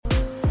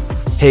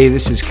Hey,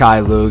 this is Kai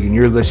Logue, and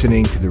you're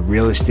listening to the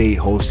Real Estate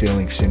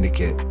Wholesaling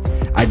Syndicate.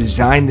 I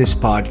designed this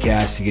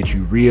podcast to get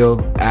you real,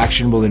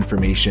 actionable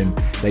information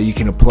that you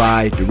can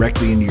apply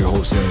directly into your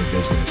wholesaling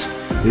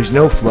business. There's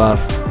no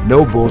fluff,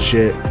 no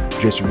bullshit,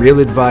 just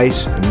real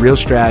advice and real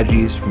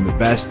strategies from the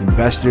best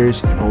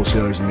investors and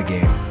wholesalers in the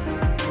game.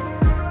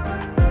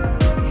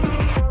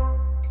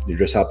 You're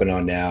just hopping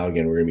on now.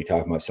 Again, we're going to be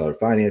talking about seller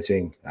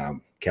financing.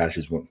 Kash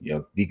is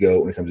the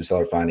GOAT when it comes to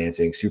seller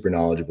financing, super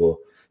knowledgeable,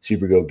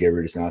 super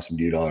go-giver, just an awesome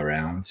dude all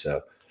around.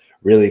 So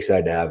really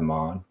excited to have him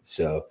on.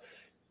 So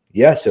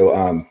yeah,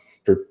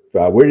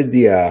 where did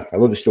I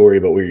love the story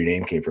about where your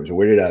name came from. So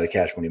where did the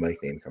Cash Money Mike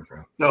name come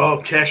from?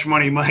 Oh, Cash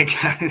Money Mike.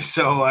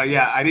 So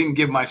I didn't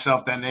give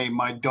myself that name.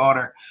 My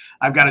daughter,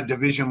 I've got a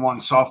Division I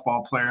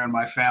softball player in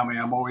my family.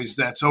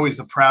 That's always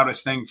the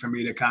proudest thing for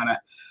me to kind of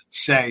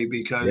say,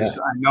 because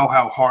I know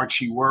how hard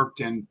she worked,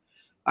 and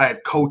I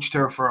had coached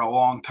her for a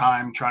long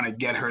time trying to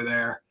get her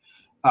there.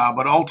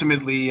 But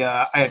ultimately,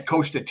 I had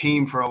coached a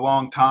team for a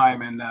long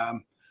time, and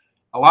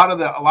a lot of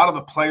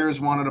the players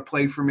wanted to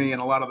play for me,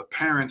 and a lot of the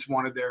parents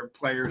wanted their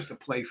players to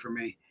play for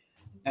me.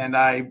 And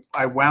I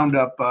wound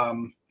up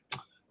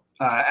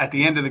at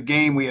the end of the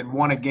game, we had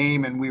won a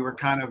game, and we were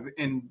kind of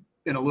in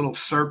a little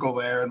circle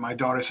there. And my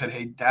daughter said,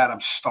 "Hey, Dad,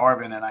 I'm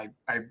starving." And I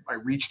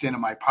reached into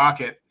my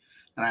pocket,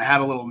 and I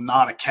had a little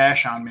knot of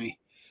cash on me,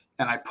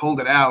 and I pulled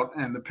it out,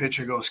 and the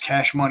pitcher goes,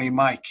 "Cash Money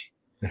Mike."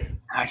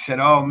 I said,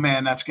 "Oh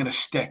man, that's going to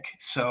stick."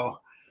 So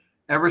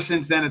ever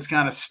since then, it's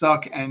kind of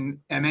stuck. And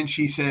then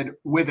she said,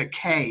 with a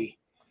K,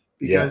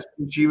 because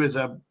she was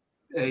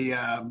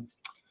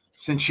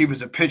since she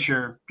was a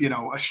pitcher, a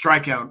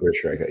strikeout.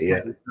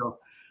 Yeah. So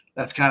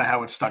that's kind of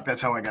how it stuck.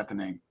 That's how I got the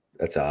name.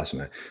 That's awesome,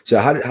 man. So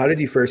how did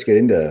you first get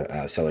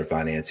into seller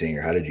financing,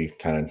 or how did you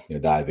kind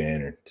of dive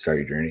in or start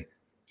your journey?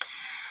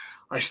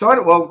 I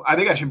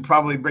think I should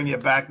probably bring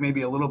it back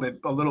maybe a little bit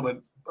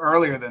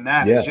earlier than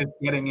that. It's just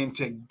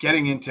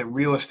getting into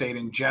real estate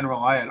in general.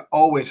 I had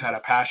always had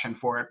a passion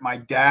for it. My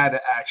dad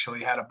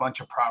actually had a bunch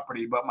of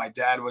property, but my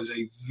dad was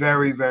a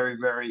very, very,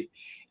 very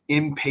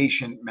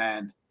impatient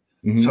man.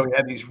 Mm-hmm. So he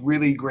had these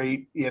really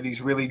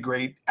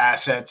great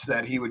assets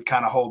that he would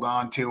kind of hold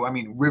on to. I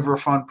mean,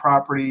 riverfront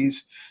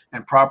properties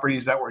and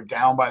properties that were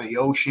down by the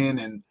ocean.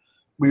 And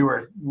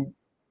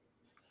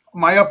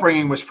my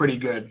upbringing was pretty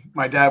good.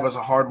 My dad was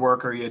a hard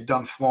worker. He had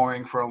done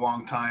flooring for a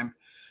long time.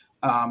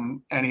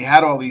 And he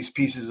had all these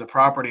pieces of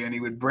property, and he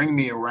would bring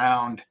me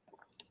around.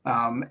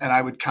 And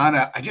I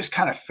just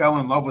kind of fell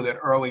in love with it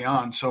early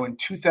on. So in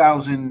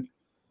 2000,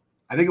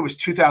 I think it was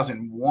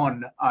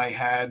 2001, I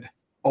had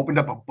opened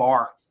up a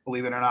bar.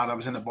 Believe it or not, I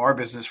was in the bar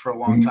business for a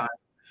long time.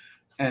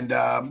 And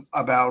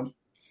about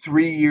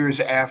 3 years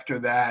after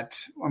that,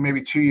 or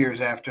maybe 2 years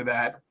after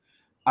that,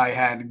 I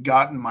had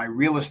gotten my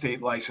real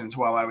estate license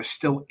while I was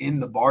still in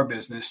the bar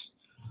business.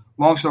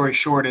 Long story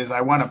short is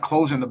I wound up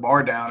closing the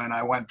bar down, and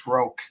I went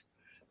broke.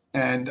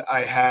 And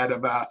I had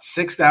about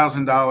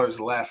 $6,000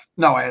 left.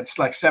 No, I had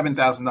like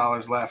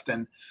 $7,000 left.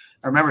 And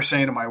I remember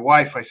saying to my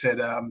wife, I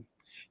said,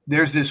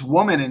 there's this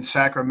woman in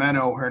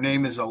Sacramento. Her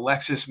name is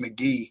Alexis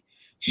McGee.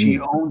 She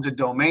owns a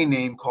domain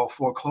name called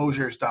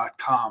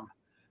foreclosures.com.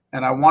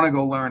 And I want to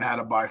go learn how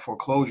to buy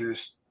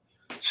foreclosures.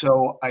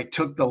 So I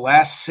took the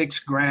last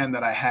 $6,000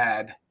 that I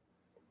had,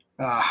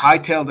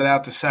 hightailed it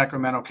out to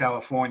Sacramento,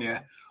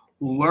 California,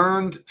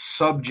 learned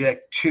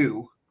subject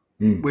to,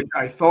 which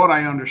I thought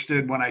I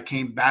understood when I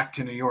came back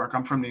to New York.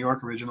 I'm from New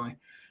York originally,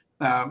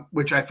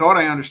 which I thought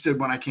I understood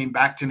when I came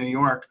back to New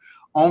York,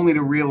 only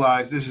to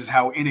realize this is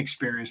how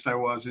inexperienced I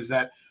was, is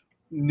that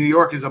New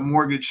York is a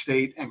mortgage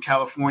state and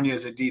California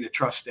is a deed of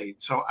trust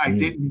state. So I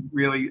didn't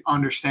really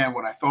understand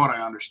what I thought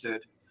I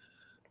understood.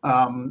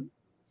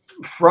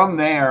 From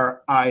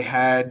there, I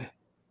had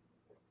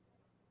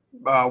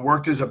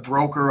worked as a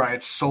broker. I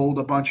had sold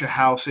a bunch of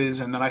houses,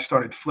 and then I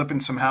started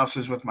flipping some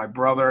houses with my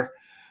brother.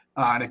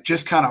 And it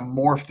just kind of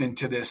morphed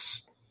into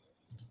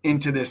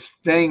this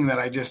thing that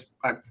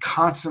I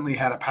constantly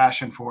had a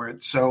passion for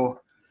it.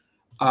 So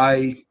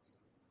I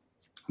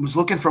was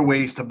looking for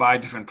ways to buy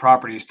different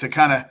properties. To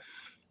kind of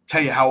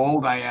tell you how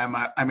old I am,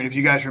 I mean, if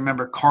you guys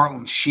remember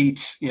Carlton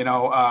Sheets,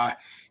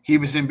 he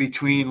was in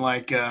between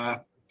like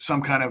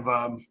some kind of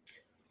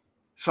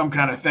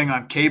thing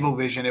on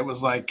Cablevision. It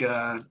was like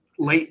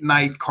late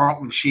night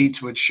Carlton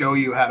Sheets would show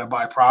you how to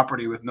buy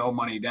property with no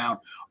money down.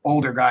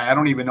 Older guy. I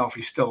don't even know if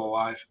he's still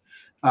alive.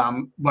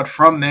 But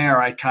from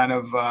there, I kind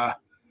of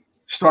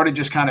started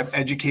just kind of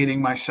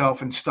educating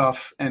myself and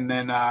stuff, and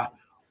then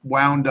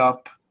wound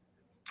up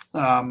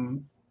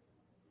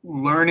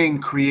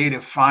learning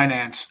creative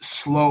finance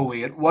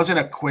slowly. It wasn't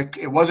a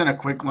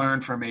quick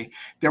learn for me.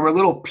 There were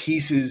little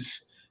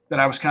pieces that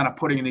I was kind of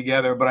putting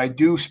together, but I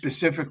do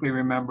specifically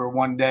remember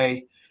one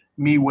day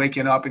me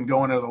waking up and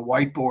going to the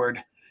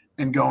whiteboard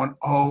and going,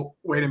 "Oh,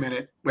 wait a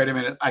minute,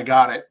 I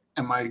got it."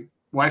 And my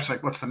wife's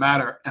like, "What's the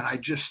matter?" And I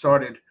just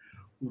started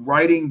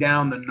writing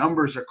down the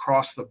numbers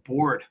across the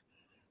board.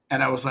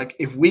 And I was like,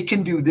 if we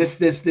can do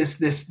this,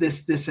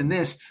 and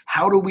this,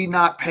 how do we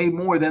not pay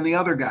more than the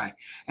other guy?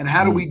 And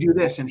how do we do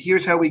this? And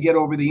here's how we get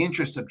over the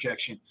interest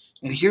objection.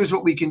 And here's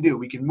what we can do.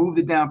 We can move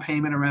the down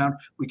payment around.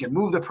 We can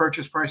move the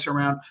purchase price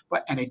around.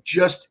 And it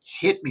just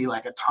hit me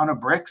like a ton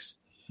of bricks.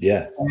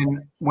 Yeah.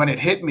 And when it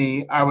hit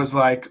me, I was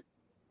like,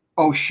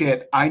 oh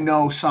shit, I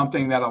know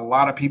something that a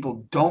lot of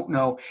people don't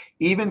know.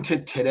 Even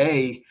to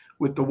today,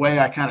 with the way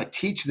I kind of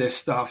teach this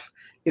stuff,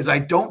 is I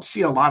don't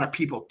see a lot of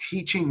people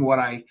teaching what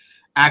I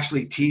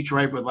actually teach,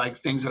 right? With like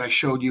things that I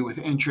showed you with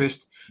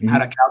interest, how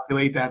to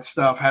calculate that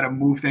stuff, how to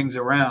move things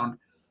around.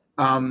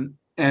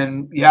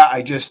 And yeah,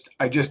 I just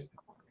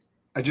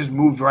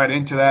moved right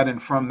into that.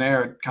 And from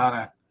there, it kind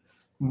of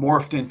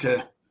morphed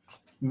into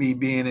me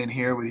being in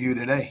here with you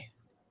today.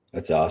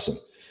 That's awesome.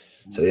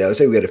 So yeah, I would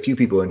say we got a few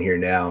people in here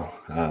now,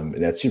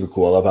 and that's super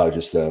cool. I love how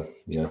just the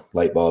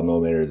light bulb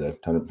moment or the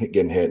ton of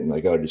getting hit and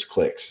like, oh, it just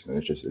clicks, and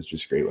it's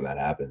just great when that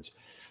happens.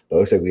 But it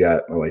looks like we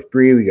got my wife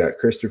Bree, we got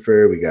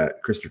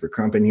Christopher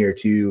Crump in here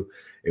too,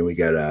 and we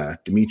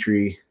got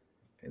Dimitri,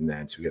 and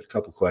then so we got a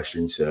couple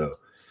questions. So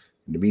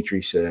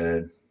Dimitri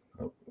said,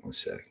 oh, one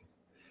sec.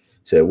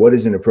 So what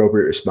is an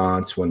appropriate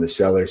response when the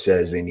seller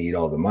says they need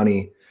all the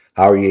money?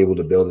 How are you able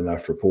to build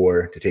enough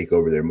rapport to take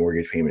over their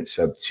mortgage payment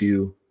sub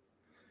 2?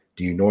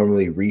 Do you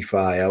normally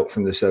refi out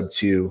from the sub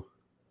 2,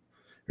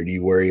 or do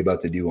you worry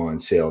about the due on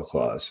sale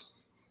clause?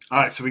 All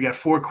right, so we got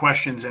 4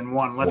 questions in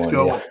one. Let's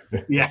go.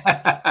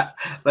 Yeah.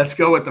 Let's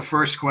go with the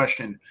first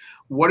question.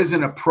 What is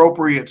an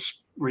appropriate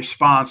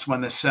response when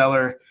the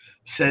seller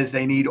says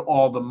they need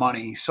all the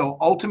money? So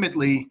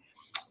ultimately,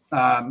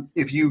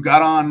 if you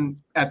got on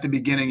at the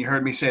beginning, you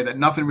heard me say that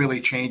nothing really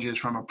changes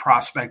from a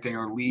prospecting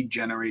or lead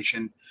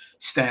generation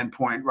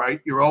standpoint, right?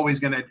 You're always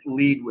going to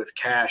lead with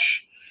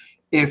cash.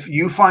 If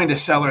you find a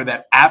seller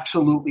that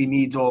absolutely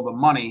needs all the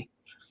money,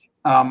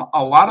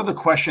 a lot of the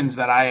questions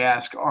that I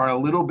ask are a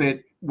little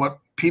bit what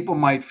people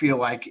might feel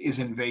like is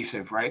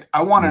invasive, right?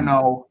 I want to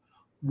know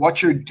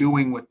what you're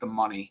doing with the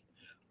money.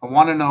 I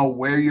want to know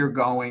where you're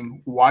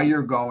going, why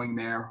you're going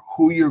there,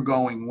 who you're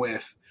going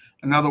with.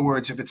 In other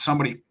words, if it's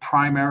somebody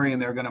primary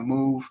and they're going to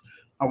move,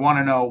 I want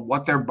to know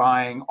what they're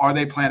buying. Are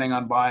they planning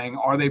on buying?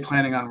 Are they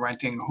planning on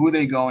renting? Who are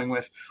they going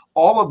with?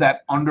 All of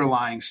that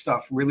underlying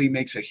stuff really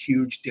makes a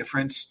huge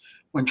difference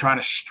when trying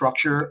to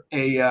structure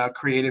a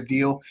creative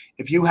deal.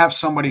 If you have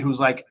somebody who's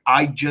like,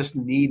 I just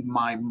need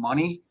my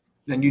money,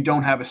 then you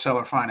don't have a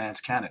seller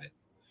finance candidate.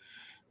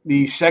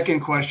 The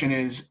second question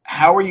is,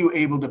 how are you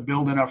able to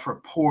build enough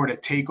rapport to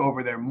take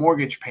over their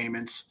mortgage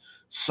payments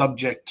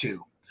subject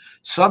to?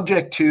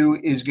 Subject to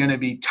is going to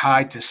be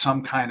tied to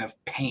some kind of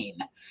pain.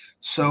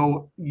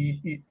 So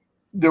the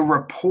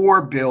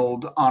rapport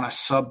build on a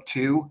sub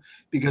 2,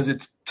 because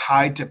it's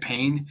tied to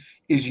pain,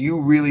 is you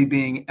really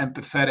being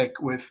empathetic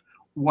with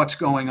what's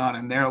going on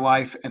in their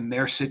life and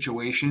their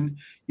situation.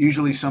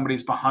 Usually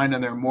somebody's behind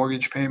on their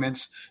mortgage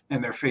payments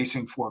and they're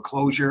facing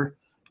foreclosure.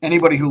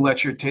 Anybody who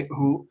lets you take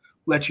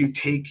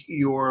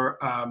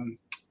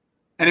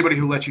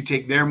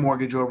their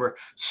mortgage over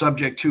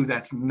subject to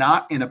that's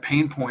not in a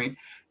pain point,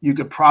 you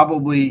could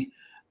probably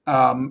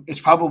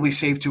it's probably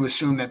safe to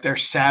assume that they're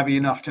savvy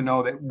enough to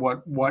know that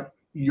what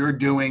you're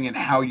doing and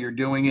how you're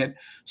doing it.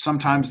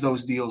 Sometimes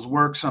those deals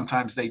work,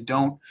 sometimes they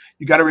don't.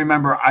 You got to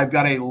remember, I've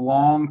got a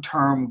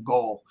long-term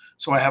goal.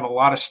 So I have a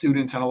lot of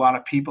students and a lot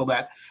of people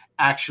that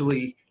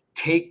actually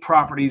take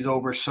properties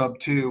over sub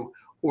 2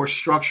 or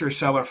structure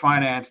seller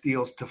finance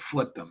deals to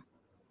flip them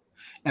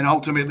and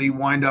ultimately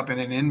wind up in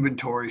an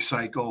inventory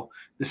cycle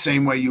the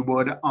same way you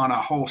would on a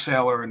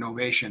wholesale or a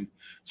novation.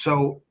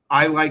 So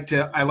I like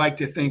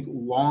to think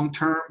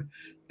long-term,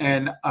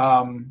 and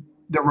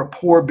the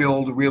rapport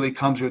build really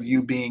comes with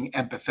you being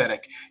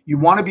empathetic. You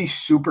want to be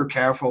super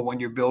careful when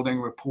you're building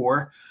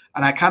rapport.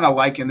 And I kind of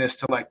liken this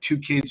to like 2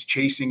 kids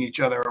chasing each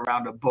other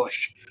around a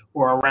bush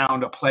or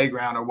around a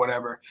playground or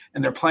whatever,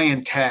 and they're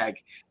playing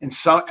tag. And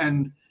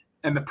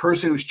the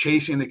person who's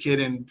chasing the kid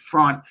in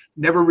front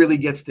never really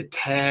gets to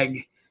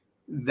tag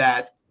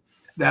that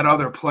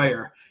other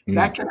player.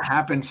 That can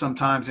happen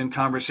sometimes in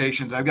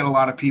conversations. I've got a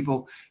lot of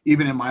people,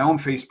 even in my own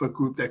Facebook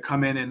group, that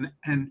come in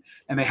and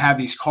they have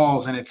these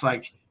calls, and it's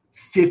like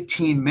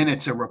 15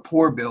 minutes of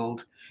rapport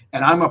build.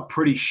 And I'm a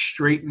pretty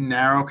straight and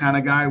narrow kind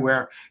of guy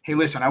where, hey,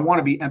 listen, I want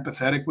to be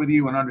empathetic with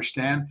you and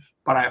understand,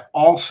 but I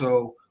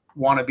also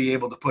want to be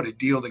able to put a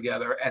deal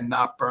together and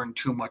not burn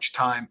too much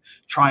time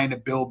trying to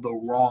build the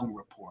wrong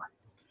rapport.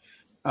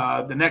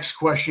 The next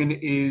question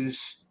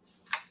is,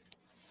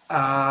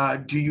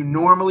 do you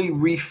normally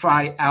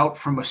refi out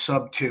from a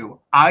sub 2?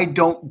 I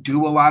don't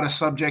do a lot of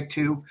subject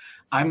to.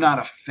 I'm not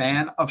a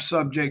fan of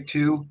subject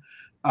to.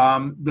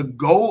 The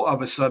goal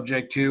of a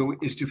subject to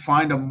is to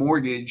find a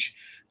mortgage.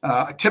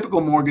 A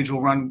typical mortgage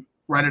will run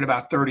right at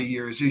about 30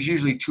 years. There's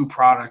usually 2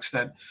 products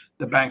that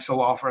the banks will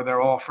offer. They'll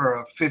offer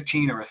a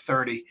 15 or a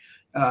 30.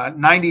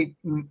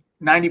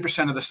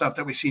 90% of the stuff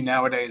that we see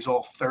nowadays is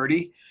all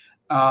 30.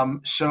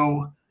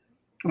 So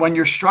when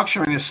you're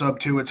structuring a sub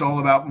 2, it's all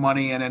about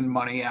money in and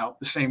money out,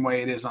 the same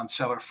way it is on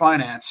seller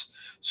finance.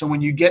 So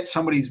when you get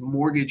somebody's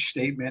mortgage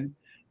statement,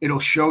 It'll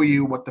show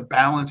you what the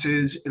balance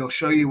is. It'll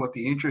show you what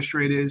the interest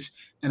rate is,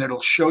 and it'll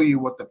show you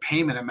what the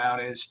payment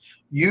amount is.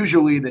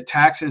 Usually the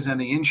taxes and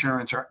the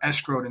insurance are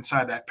escrowed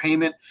inside that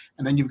payment,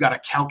 and then you've got to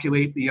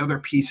calculate the other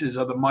pieces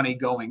of the money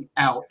going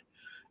out.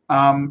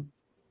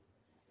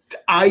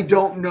 I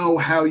don't know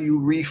how you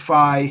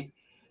refi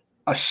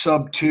a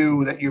sub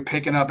 2 that you're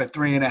picking up at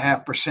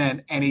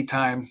 3.5%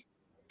 anytime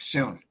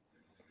soon.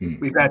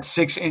 We've had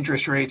 6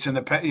 interest rates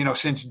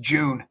since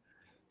June.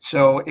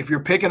 So if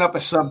you're picking up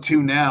a sub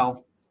 2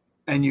 now,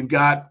 and you've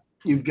got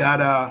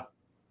a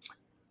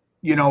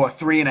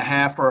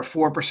 3.5 or a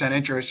 4%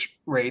 interest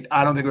rate,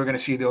 I don't think we're going to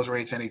see those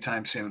rates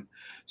anytime soon.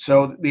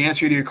 So the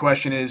answer to your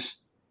question is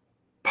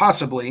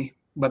possibly,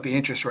 but the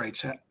interest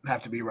rates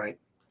have to be right.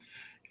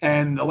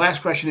 And the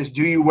last question is,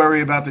 do you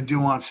worry about the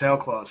due on sale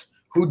clause?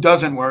 Who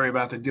doesn't worry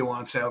about the due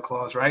on sale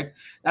clause, right?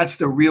 That's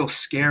the real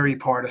scary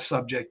part of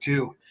subject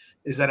 2,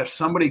 is that if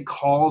somebody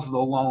calls the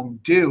loan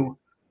due,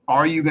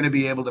 are you going to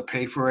be able to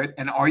pay for it?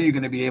 And are you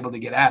going to be able to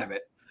get out of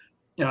it?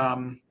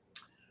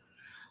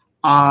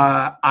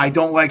 I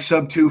don't like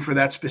sub 2 for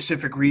that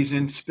specific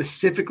reason,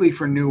 specifically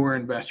for newer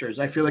investors.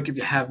 I feel like if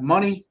you have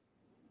money,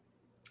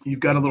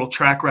 you've got a little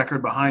track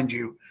record behind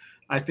you,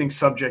 I think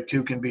subject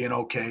 2 can be an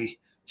okay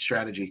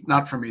strategy.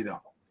 Not for me,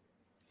 though.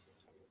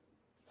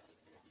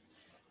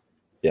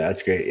 Yeah,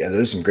 that's great. Yeah,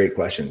 those are some great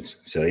questions.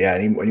 So yeah,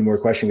 any more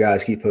question,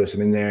 guys, keep posting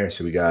them in there.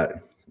 So we got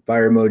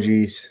fire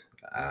emojis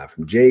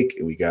from Jake,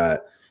 and we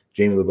got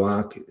Jamie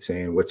LeBlanc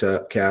saying, "What's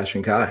up, Kash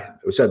and Kai?"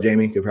 What's up,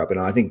 Jamie? Good for hopping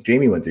on. I think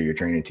Jamie went through your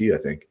training too, I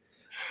think.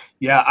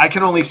 Yeah, I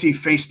can only see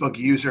Facebook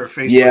user.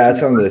 Yeah,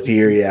 it's on the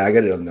tier. Yeah, I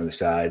got it on the other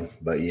side,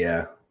 but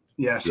yeah.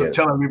 Yeah, so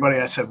tell everybody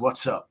I said,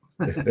 what's up?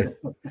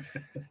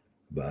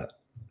 But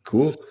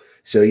cool.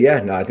 So yeah,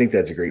 no, I think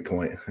that's a great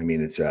point. I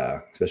mean, it's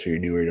especially if you're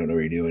newer, you don't know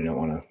what you're doing, you don't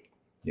want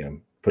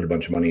to, put a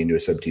bunch of money into a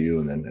sub 2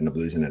 and then end up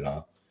losing it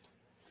all.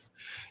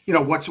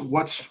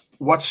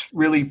 What's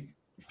really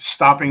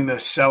stopping the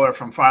seller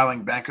from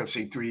filing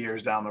bankruptcy 3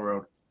 years down the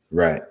road?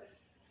 Right.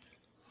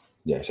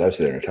 Yeah, so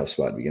obviously they're in a tough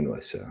spot to begin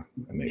with, so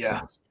that makes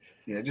sense.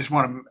 Yeah, just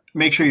want to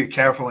make sure you're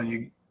careful and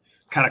you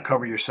kind of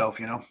cover yourself,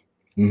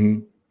 Mm-hmm.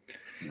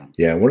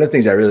 Yeah, one of the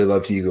things I really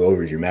love to you go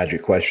over is your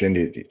magic question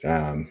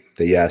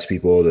that you ask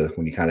people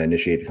when you kind of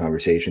initiate the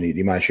conversation. Do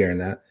you mind sharing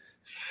that?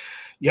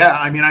 Yeah,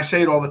 I mean, I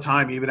say it all the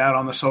time, even out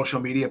on the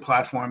social media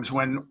platforms.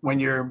 When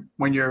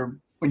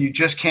you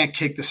just can't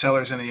kick the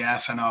sellers in the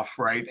ass enough,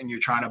 right, and you're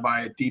trying to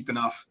buy it deep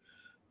enough,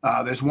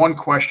 there's one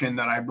question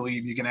that I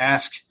believe you can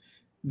ask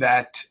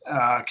that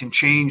can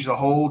change the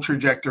whole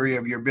trajectory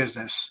of your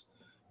business,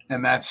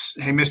 and that's,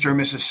 "Hey, Mr. and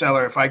Mrs.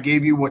 Seller, if I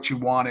gave you what you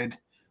wanted,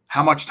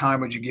 how much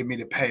time would you give me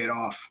to pay it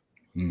off?"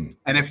 And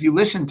if you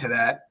listen to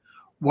that,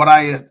 what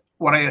I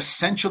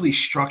essentially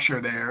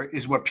structure there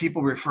is what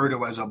people refer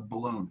to as a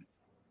balloon.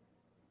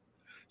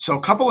 So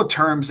a couple of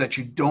terms that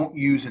you don't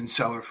use in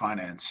seller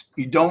finance.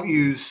 You don't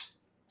use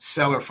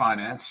seller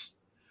finance.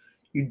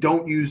 You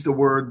don't use the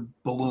word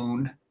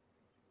balloon.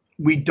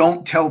 We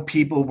don't tell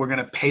people we're going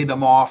to pay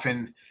them off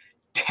in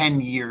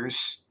 10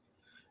 years.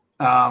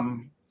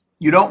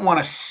 You don't want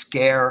to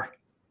scare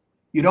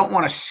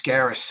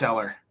a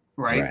seller,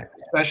 right?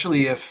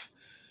 Especially if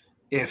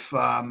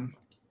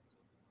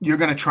you're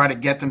going to try to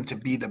get them to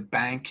be the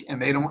bank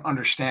and they don't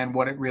understand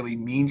what it really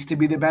means to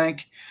be the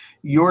bank.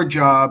 Your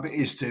job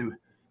is to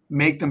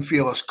make them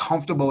feel as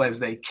comfortable as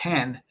they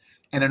can.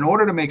 And in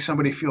order to make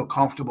somebody feel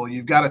comfortable,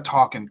 you've got to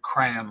talk in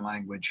crayon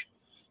language.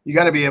 You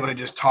got to be able to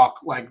just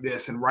talk like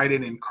this and write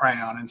it in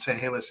crayon and say,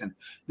 "Hey, listen,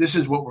 this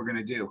is what we're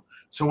going to do."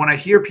 So when I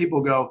hear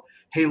people go,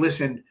 "Hey,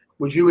 listen,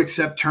 would you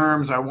accept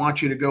terms? I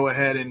want you to go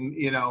ahead and,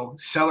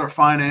 seller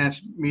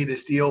finance me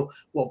this deal.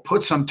 Well,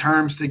 put some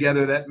terms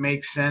together that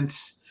make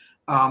sense.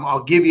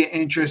 I'll give you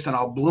interest and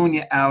I'll balloon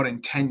you out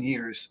in 10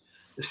 years.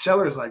 The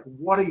seller is like,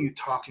 "What are you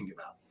talking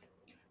about?"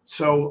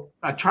 So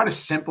I try to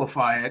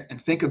simplify it and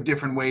think of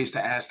different ways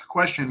to ask the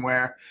question,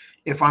 where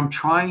if I'm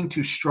trying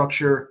to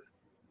structure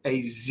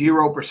a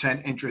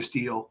 0% interest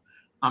deal,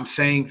 I'm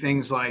saying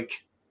things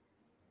like,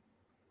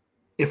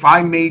 "If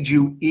I made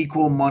you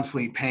equal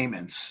monthly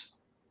payments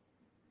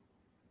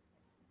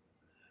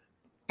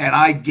and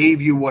I gave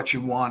you what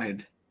you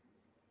wanted,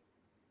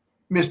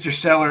 Mr.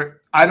 Seller,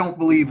 I don't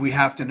believe we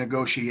have to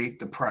negotiate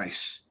the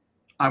price.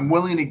 I'm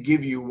willing to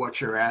give you what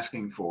you're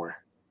asking for.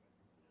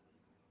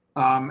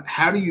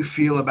 How do you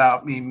feel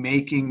about me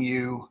making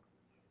you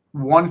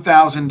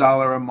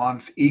 $1,000 a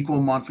month,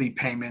 equal monthly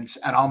payments,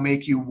 and I'll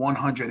make you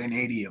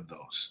 180 of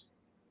those?"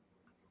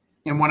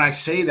 And when I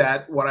say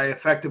that, what I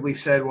effectively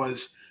said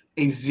was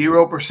a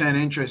 0%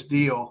 interest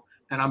deal,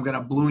 and I'm going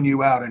to balloon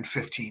you out in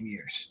 15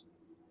 years.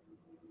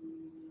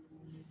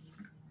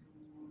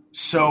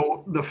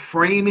 So the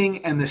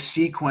framing and the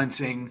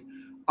sequencing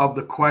of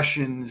the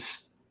questions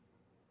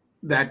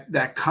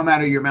that come out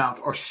of your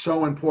mouth are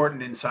so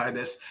important inside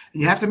this.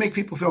 And you have to make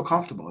people feel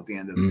comfortable at the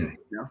end of the day.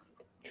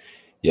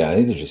 Yeah, I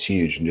think it's just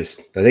huge. And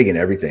I think in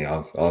everything,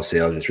 I'll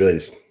say, I'll just really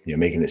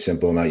making it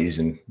simple, not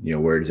using,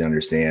 words to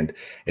understand.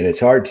 And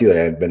it's hard too.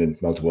 I've been in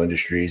multiple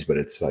industries, but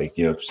it's like,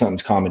 if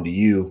something's common to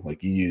you,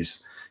 like you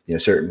use,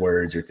 certain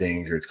words or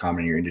things, or it's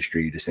common in your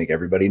industry. You just think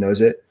everybody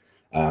knows it,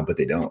 but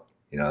they don't.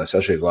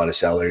 Especially a lot of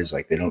sellers,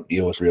 like they don't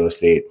deal with real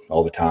estate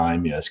all the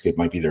time. It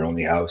might be their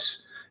only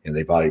house, and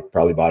they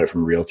probably bought it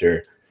from a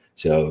realtor.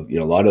 So,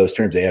 a lot of those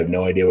terms, they have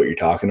no idea what you're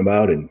talking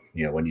about. And,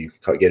 when you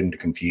get them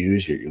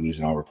confused, you're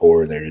losing all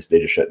rapport, and they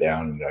just shut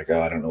down and like,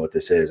 oh, I don't know what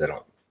this is. I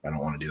don't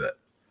want to do it.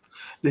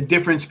 The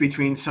difference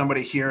between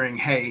somebody hearing,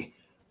 hey,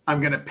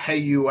 I'm going to pay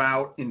you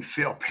off in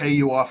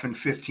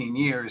 15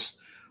 years,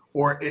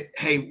 or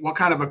hey, what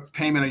kind of a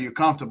payment are you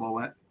comfortable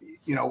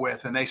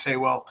with? And they say,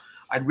 well,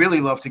 I'd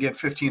really love to get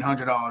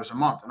 $1,500 a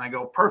month. And I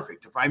go,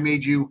 perfect. If I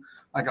made you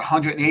like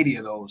 180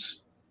 of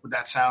those, would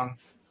that sound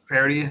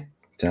fair to you?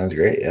 Sounds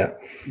great. Yeah.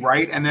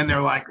 Right. And then they're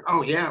like,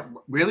 oh yeah,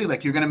 really?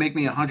 Like you're going to make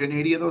me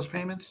 180 of those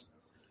payments?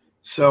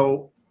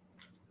 So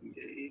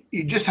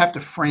you just have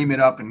to frame it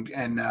up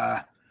and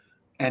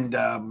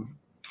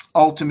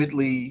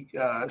ultimately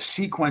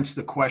sequence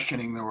the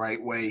questioning the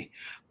right way.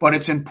 But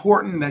it's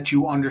important that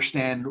you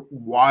understand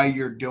why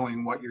you're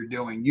doing what you're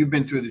doing. You've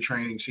been through the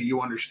training, so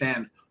you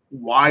understand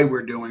why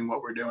we're doing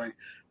what we're doing.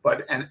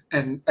 But and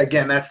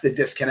again, that's the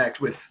disconnect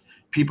with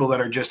people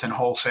that are just in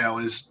wholesale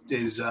is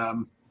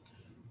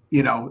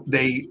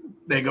they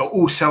go,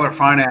 oh, seller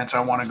finance,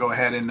 I want to go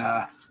ahead and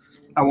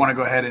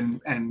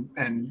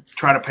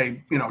try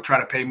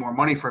to pay more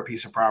money for a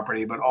piece of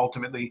property, but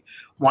ultimately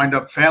wind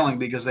up failing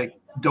because they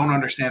don't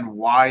understand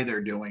why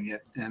they're doing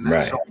it. And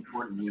that's so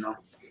important,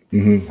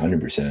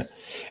 100%.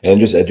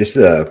 And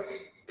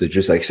they're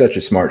just like such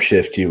a smart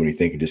shift too. When you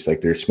think of just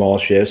like they're small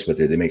shifts, but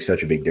they make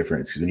such a big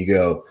difference. Because when you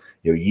go,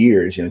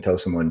 years, tell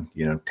someone,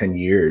 10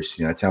 years,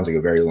 it sounds like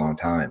a very long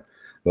time.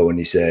 But when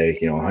you say,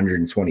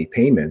 120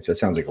 payments, that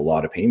sounds like a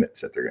lot of payments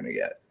that they're going to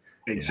get.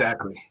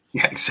 Exactly.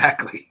 Yeah,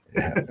 exactly.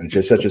 Yeah. And it's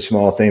just such a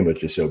small thing, but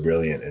just so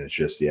brilliant. And it's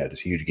just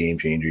huge game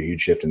changer,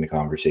 huge shift in the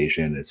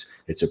conversation.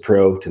 It's a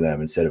pro to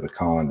them instead of a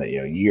con that,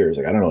 years,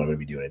 like, I don't know what I'm going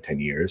to be doing in 10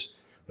 years,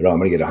 but I'm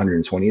going to get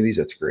 120 of these.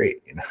 That's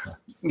great.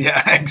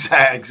 Yeah,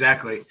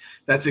 exactly.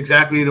 That's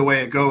exactly the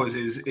way it goes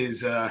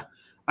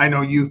I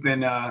know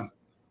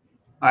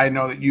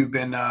that you've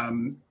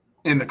been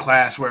in the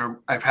class where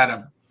I've had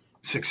a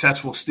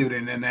successful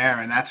student in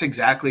there, and that's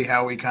exactly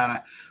how we kind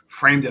of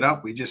framed it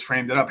up. We just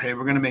framed it up. Hey,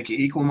 we're going to make you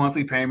equal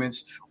monthly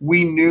payments.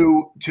 We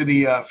knew to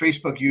the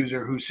Facebook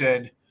user who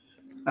said,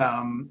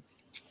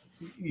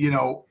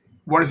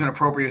 what is an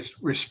appropriate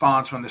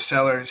response when the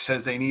seller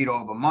says they need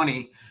all the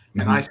money?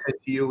 And I said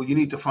to you, you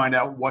need to find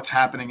out what's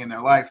happening in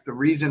their life. The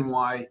reason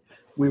why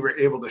we were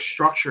able to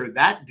structure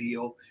that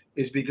deal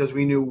is because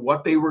we knew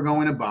what they were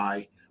going to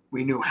buy.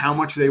 We knew how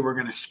much they were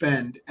going to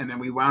spend. And then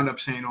we wound up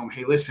saying,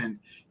 hey, listen,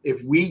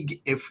 if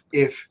we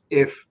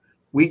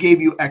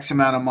gave you X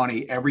amount of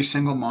money every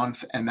single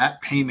month and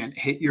that payment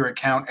hit your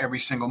account every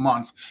single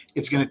month,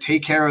 it's going to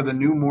take care of the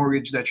new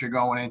mortgage that you're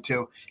going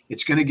into.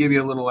 It's going to give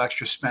you a little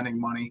extra spending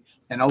money.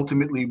 And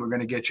ultimately, we're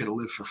going to get you to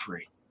live for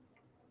free.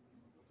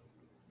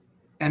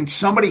 And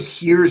somebody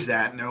hears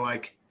that and they're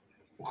like,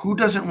 who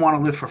doesn't want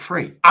to live for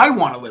free? I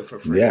want to live for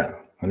free. Yeah,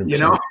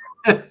 100%.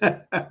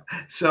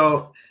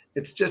 So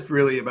it's just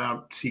really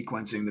about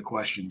sequencing the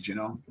questions,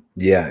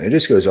 Yeah, it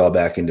just goes all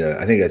back into,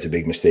 I think that's a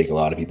big mistake a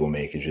lot of people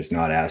make, is just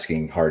not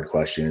asking hard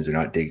questions or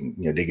not digging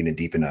in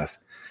deep enough,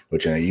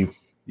 which I know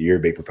you're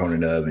a big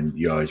proponent of, and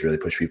you always really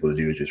push people to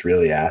do, is just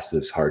really ask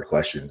those hard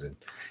questions and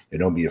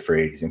don't be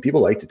afraid, because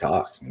people like to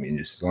talk. I mean,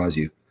 just as long as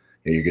you're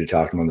going to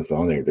talk to them on the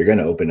phone, they're going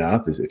to open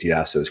up if you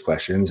ask those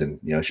questions, and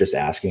it's just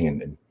asking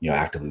and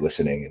actively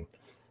listening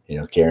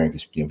and caring,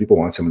 because people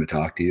want someone to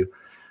talk to you,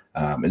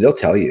 and they'll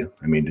tell you.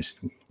 I mean,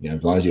 just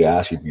as long as you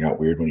ask, you're not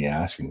weird when you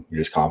ask, and you're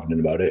just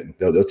confident about it, and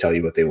they'll tell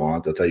you what they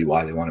want. They'll tell you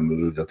why they want to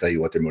move. They'll tell you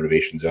what their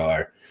motivations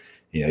are.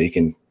 You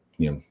can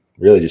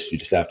really you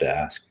just have to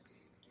ask.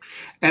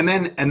 And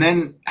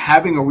then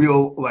having a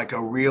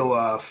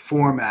real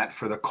format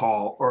for the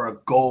call, or a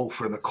goal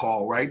for the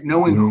call, right?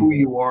 Knowing who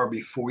you are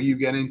before you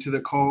get into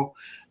the call,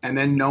 and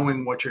then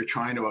knowing what you're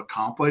trying to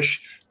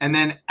accomplish. And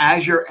then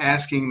as you're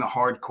asking the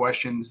hard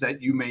questions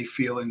that you may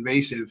feel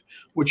invasive,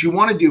 what you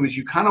want to do is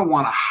you kind of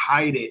want to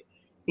hide it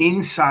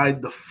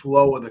inside the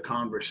flow of the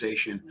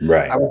conversation.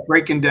 Right. I was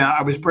breaking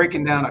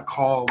down a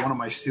call, one of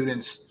my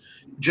students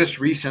just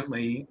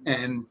recently,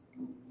 and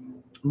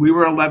we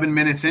were 11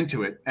 minutes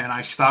into it, and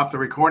I stopped the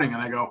recording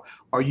and I go,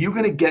 are you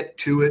going to get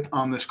to it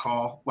on this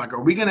call? Like,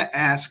 are we going to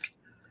ask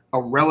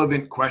a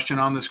relevant question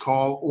on this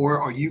call,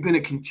 or are you going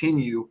to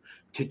continue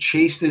to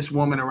chase this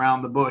woman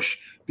around the bush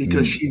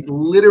because she's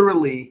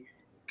literally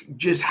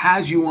just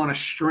has you on a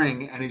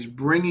string and is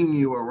bringing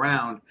you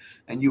around,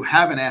 and you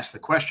haven't asked the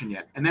question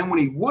yet? And then when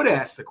he would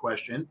ask the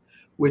question,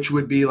 which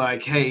would be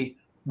like, hey,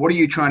 what are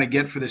you trying to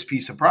get for this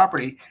piece of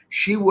property?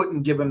 She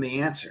wouldn't give him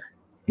the answer.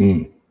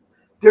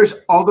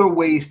 There's other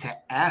ways to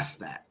ask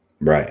that.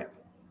 Right.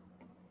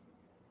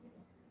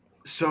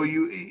 So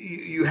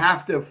you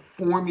have to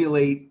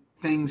formulate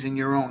things in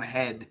your own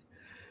head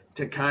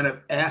to kind of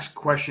ask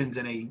questions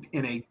in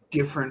a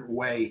different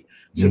way,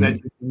 so that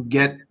you can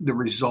get the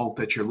result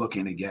that you're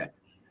looking to get.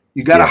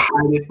 You got to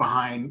hide it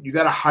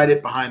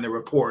behind the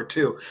rapport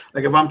too.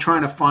 Like if I'm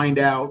trying to find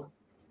out,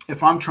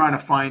 if I'm trying to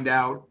find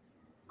out,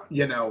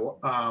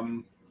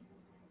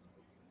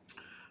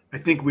 I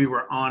think we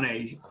were on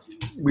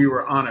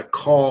a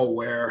call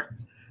where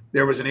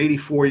there was an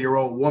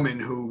 84-year-old woman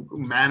who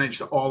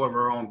managed all of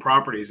her own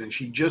properties, and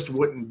she just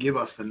wouldn't give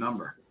us the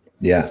number.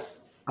 Yeah.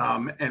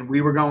 And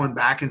we were going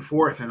back and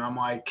forth, and I'm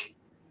like,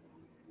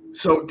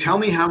 so tell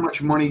me how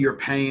much money you're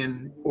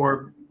paying,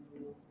 or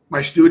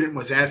my student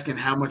was asking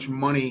how much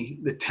money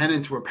the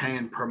tenants were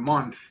paying per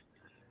month,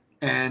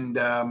 and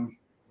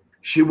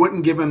she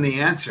wouldn't give him the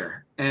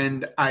answer.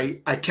 And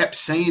I kept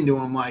saying to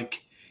him,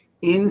 like,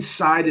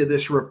 inside of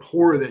this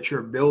rapport that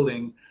you're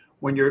building,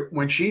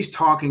 when she's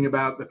talking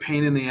about the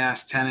pain in the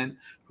ass tenant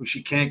who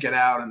she can't get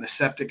out and the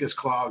septic is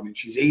clogged and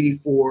she's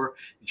 84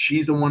 and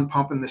she's the one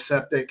pumping the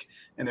septic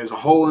and there's a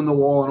hole in the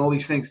wall and all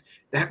these things,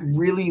 that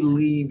really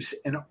leaves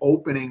an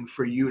opening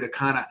for you to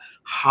kind of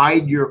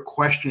hide your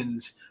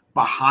questions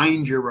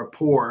behind your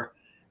rapport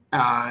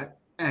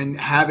and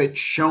have it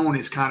shown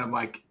as kind of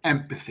like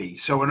empathy.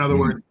 So in other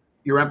words,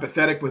 you're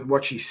empathetic with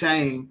what she's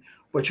saying,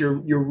 but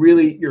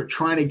you're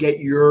trying to get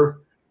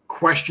your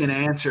question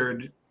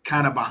answered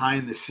kind of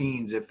behind the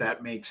scenes, if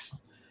that makes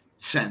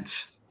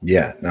sense.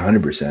 Yeah,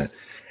 100%.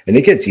 And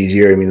it gets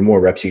easier. I mean, the more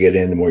reps you get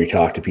in, the more you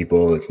talk to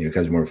people, it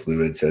becomes more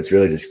fluid. So it's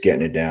really just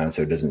getting it down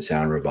so it doesn't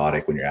sound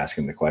robotic when you're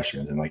asking the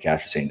questions. And like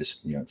Kash was saying, just,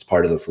 it's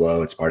part of the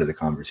flow. It's part of the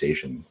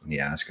conversation when you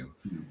ask them.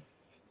 Mm-hmm.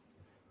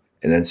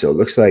 And then, so it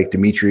looks like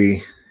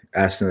Dimitri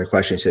asked another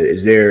question. He said,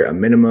 is there a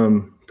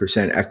minimum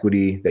percent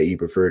equity that you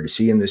prefer to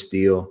see in this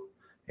deal?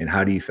 And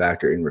how do you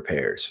factor in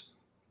repairs?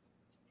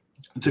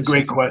 It's a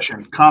great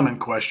question. Common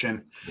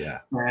question. Yeah.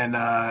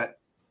 And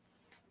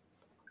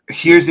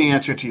here's the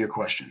answer to your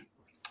question.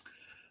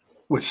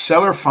 With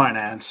seller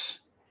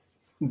finance,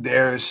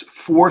 there's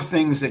 4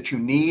 things that you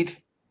need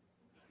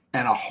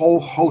and a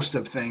whole host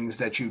of things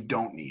that you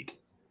don't need.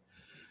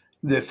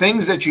 The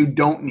things that you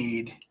don't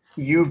need,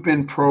 you've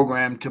been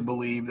programmed to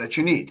believe that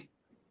you need.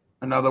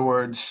 In other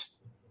words,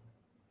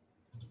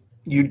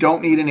 you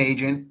don't need an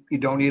agent. You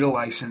don't need a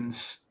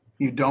license.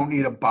 You don't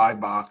need a buy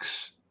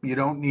box. You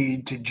don't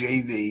need to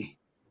JV.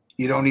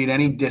 You don't need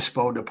any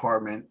dispo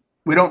department.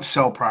 We don't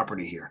sell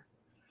property here.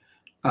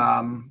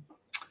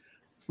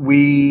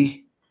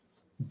 We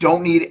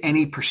don't need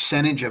any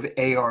percentage of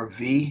ARV.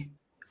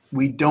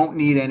 We don't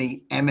need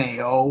any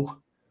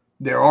MAO.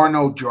 There are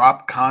no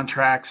drop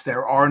contracts.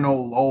 There are no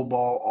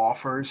lowball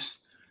offers.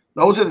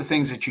 Those are the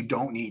things that you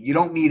don't need. You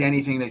don't need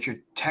anything that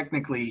you're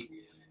technically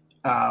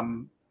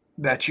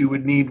that you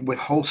would need with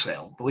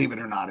wholesale, believe it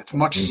or not. It's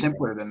much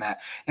simpler than that.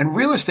 And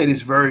real estate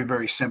is very,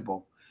 very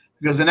simple,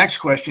 because the next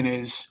question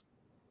is,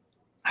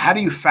 how do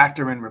you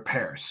factor in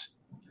repairs?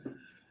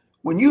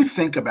 When you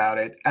think about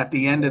it, at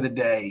the end of the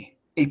day,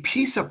 a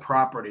piece of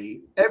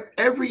property,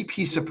 every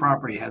piece of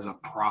property has a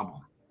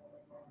problem.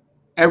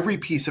 Every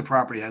piece of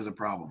property has a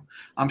problem.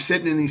 I'm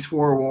sitting in these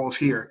 4 walls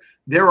here.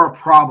 There are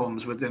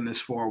problems within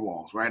this 4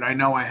 walls, right? I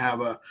know I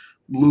have a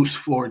loose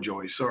floor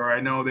joist, or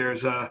I know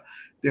there's a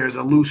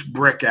loose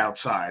brick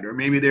outside, or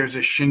maybe there's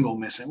a shingle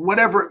missing,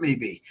 whatever it may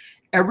be.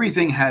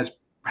 Everything has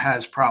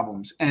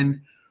problems.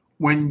 And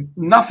when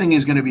nothing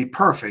is going to be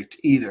perfect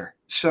either.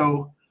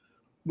 So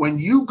when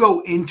you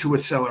go into a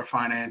seller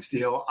finance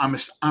deal,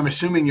 I'm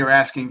assuming you're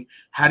asking,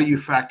 how do you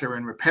factor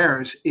in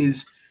repairs?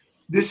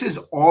 This is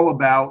all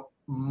about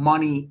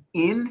money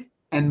in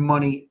and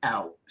money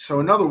out. So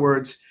in other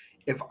words,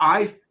 if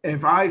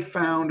I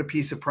found a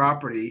piece of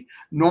property,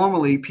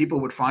 normally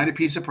people would find a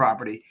piece of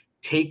property,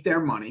 take their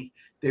money,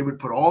 they would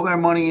put all their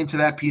money into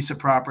that piece of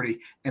property,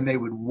 and they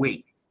would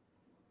wait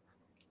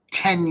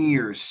 10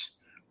 years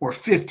or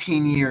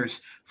 15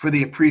 years for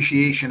the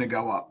appreciation to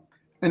go up.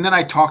 And then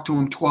I talk to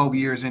them 12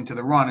 years into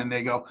the run, and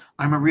they go,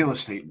 I'm a real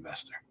estate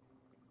investor.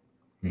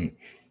 And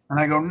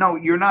I go, no,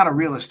 you're not a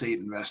real estate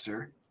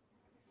investor.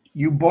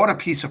 You bought a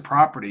piece of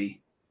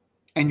property,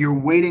 and you're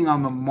waiting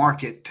on the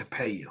market to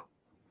pay you.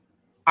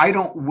 I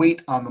don't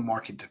wait on the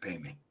market to pay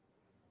me.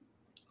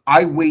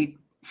 I wait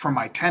for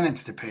my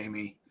tenants to pay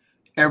me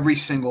every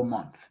single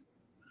month.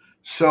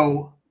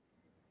 So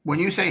when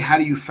you say, how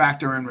do you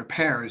factor in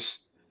repairs,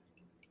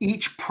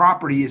 each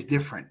property is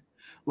different.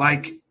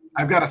 Like,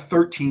 I've got a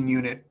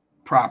 13-unit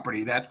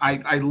property that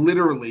I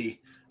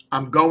literally,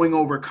 I'm going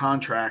over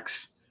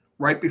contracts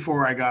right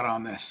before I got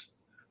on this,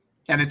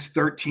 and it's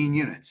 13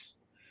 units.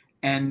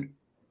 And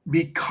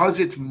because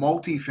it's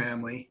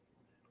multifamily,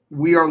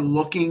 we are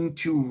looking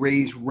to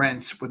raise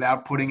rents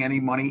without putting any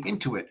money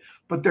into it.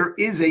 But there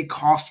is a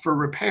cost for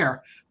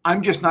repair.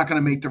 I'm just not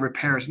going to make the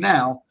repairs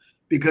now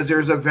because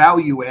there's a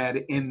value add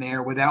in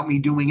there without me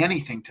doing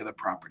anything to the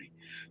property.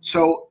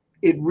 So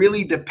it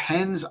really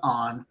depends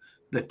on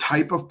the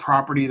type of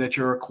property that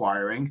you're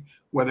acquiring,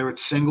 whether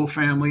it's single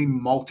family,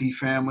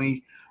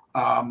 multifamily,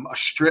 a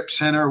strip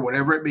center,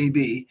 whatever it may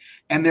be.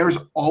 And there's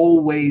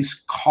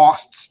always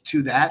costs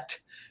to that.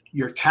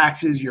 Your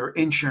taxes, your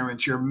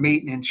insurance, your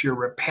maintenance, your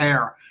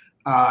repair.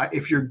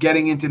 If you're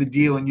getting into the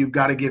deal and you've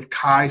got to give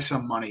Kai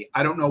some money,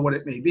 I don't know what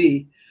it may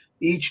be.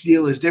 Each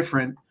deal is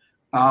different.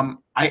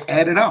 I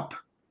add it up.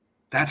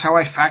 That's how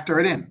I factor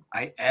it in.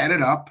 I add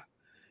it up,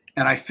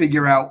 and I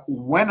figure out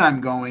when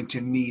I'm going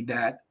to need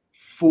that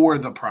for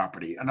the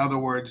property. In other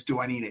words, do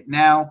I need it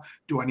now?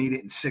 Do I need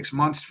it in 6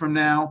 months from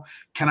now?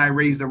 Can I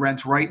raise the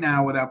rents right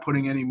now without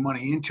putting any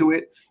money into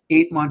it?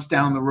 8 months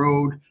down the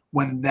road,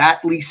 when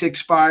that lease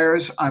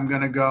expires, I'm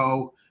going to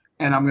go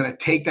and I'm going to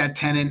take that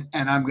tenant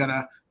and I'm going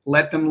to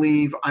let them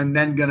leave. I'm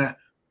then going to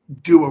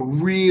do a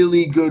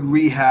really good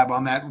rehab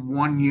on that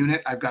one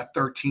unit. I've got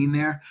 13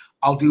 there.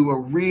 I'll do a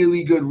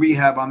really good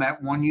rehab on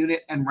that one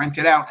unit and rent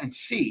it out and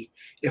see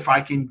if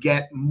I can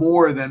get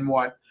more than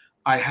what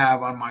I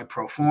have on my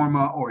pro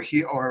forma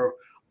or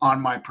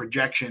on my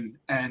projection,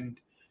 and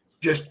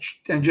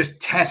just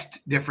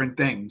test different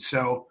things.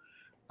 So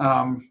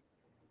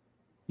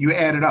you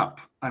add it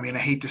up. I mean, I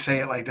hate to say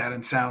it like that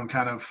and sound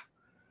kind of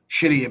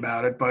shitty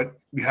about it, but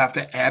you have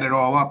to add it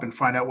all up and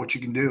find out what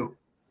you can do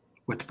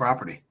with the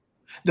property.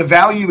 The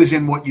value is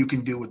in what you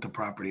can do with the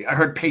property. I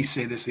heard Pace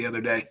say this the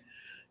other day.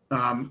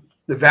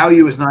 The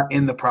value is not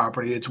in the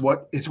property. It's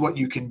what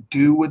you can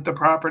do with the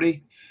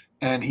property.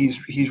 And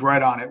he's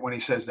right on it when he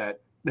says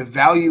that. The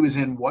value is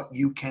in what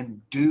you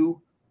can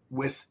do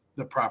with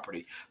the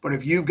property. But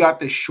if you've got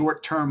this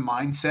short-term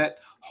mindset,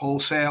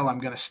 wholesale, I'm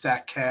going to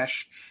stack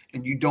cash,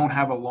 and you don't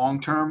have a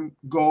long-term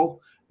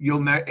goal,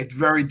 it's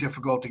very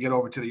difficult to get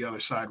over to the other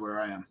side where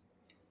I am.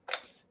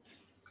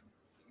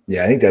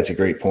 Yeah, I think that's a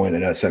great point. I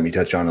know it's something you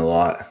touch on a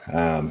lot,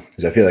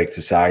 because I feel like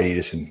society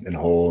just in a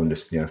whole, and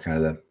just, kind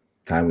of the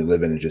time we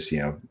live in, is just,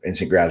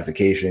 instant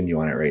gratification. You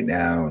want it right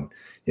now, and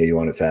you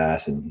want it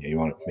fast, and you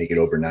want to make it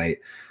overnight.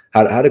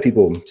 How do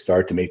people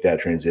start to make that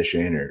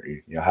transition, or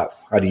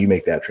how do you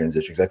make that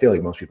transition? Because I feel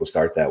like most people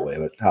start that way,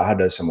 but how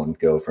does someone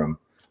go from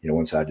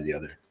one side to the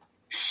other?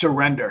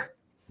 Surrender.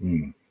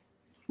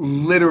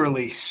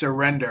 Literally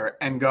surrender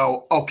and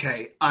go,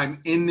 okay,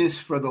 I'm in this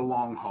for the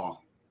long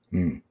haul.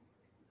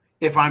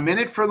 If I'm in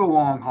it for the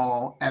long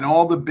haul and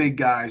all the big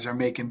guys are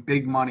making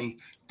big money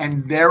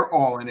and they're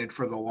all in it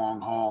for the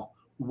long haul,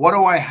 what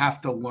do I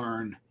have to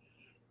learn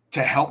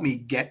to help me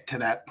get to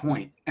that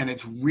point? And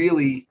it's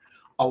really,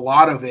 a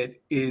lot of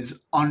it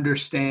is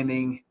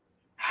understanding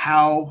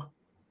how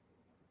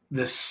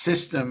the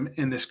system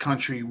in this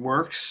country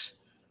works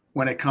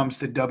when it comes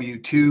to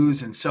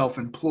W-2s and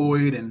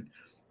self-employed and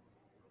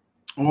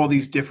all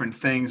these different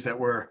things that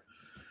we're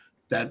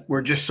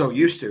just so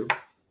used to.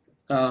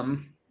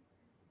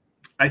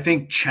 I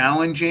think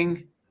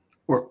challenging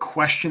or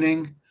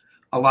questioning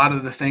a lot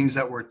of the things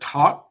that we're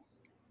taught.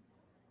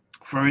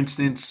 For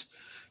instance,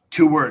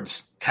 2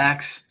 words,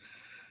 tax,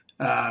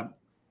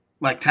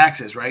 like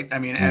taxes, right? I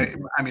mean,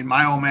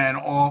 my old man,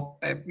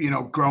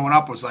 growing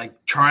up was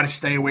like, try to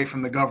stay away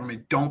from the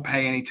government. Don't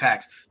pay any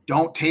tax.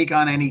 Don't take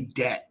on any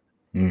debt.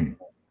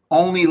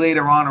 Only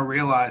later on I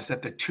realized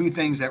that the 2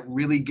 things that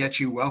really get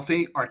you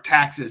wealthy are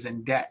taxes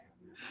and debt.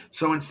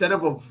 So instead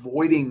of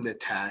avoiding the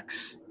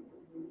tax,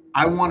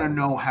 I want to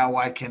know how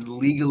I can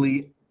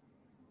legally,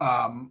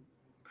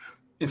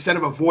 instead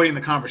of avoiding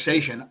the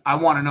conversation, I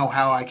want to know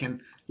how I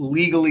can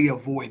legally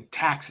avoid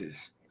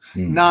taxes.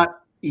 Not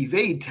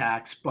evade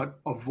tax, but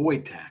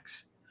avoid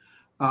tax.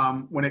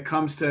 When it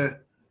comes to,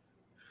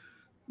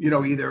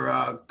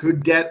 either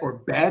good debt or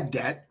bad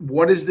debt,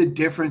 what is the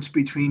difference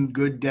between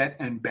good debt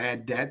and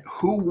bad debt?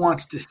 Who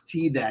wants to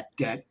see that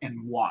debt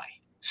and why?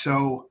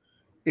 So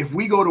if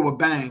we go to a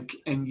bank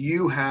and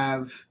you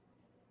have,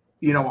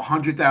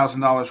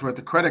 $100,000 worth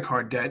of credit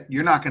card debt,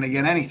 you're not going to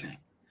get anything.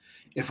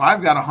 If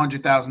I've got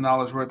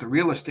 $100,000 worth of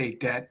real estate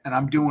debt and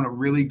I'm doing a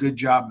really good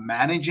job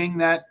managing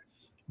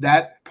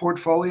that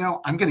portfolio,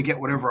 I'm going to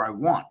get whatever I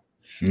want.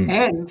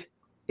 And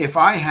if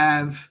I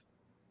have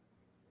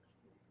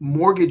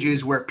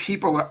mortgages where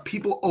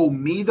people owe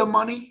me the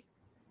money,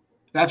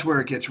 that's where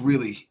it gets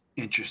really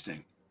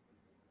interesting.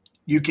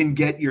 You can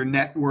get your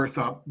net worth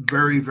up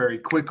very, very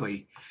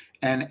quickly.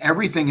 And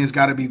everything has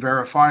got to be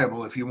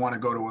verifiable if you want to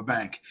go to a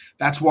bank.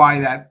 That's why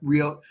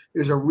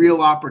there's a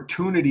real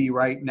opportunity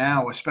right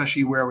now,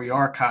 especially where we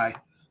are, Kai.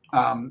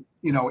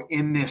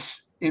 In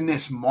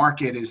this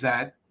market, is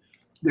that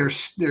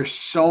there's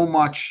so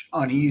much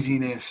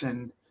uneasiness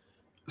and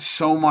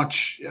so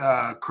much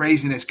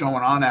craziness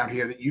going on out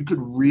here that you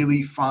could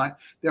really find.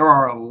 There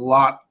are a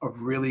lot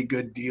of really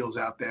good deals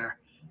out there,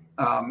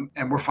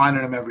 and we're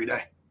finding them every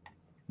day.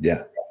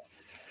 Yeah.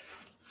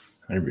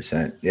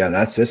 100%. Yeah,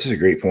 this is a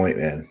great point,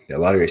 man. A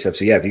lot of great stuff.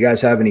 So yeah, if you guys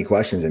have any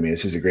questions,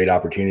 this is a great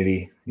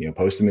opportunity.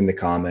 Post them in the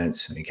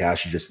comments.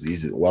 Kash is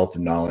he's a wealth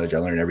of knowledge. I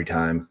learn every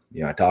time,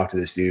 I talk to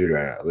this dude, or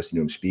I listen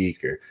to him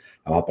speak, or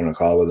I'm up on a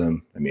call with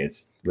him.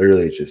 It's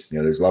literally just,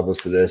 there's levels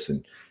to this,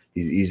 and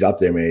he's up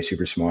there, man. He's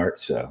super smart.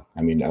 So,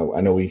 I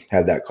know we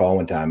had that call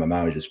one time. My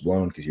mind was just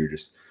blown because you're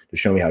just to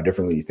show me how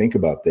differently you think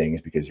about things,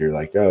 because you're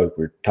like, oh,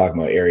 we're talking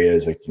about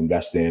areas like to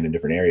invest in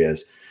different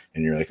areas.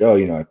 And you're like, oh,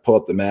 I pull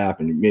up the map,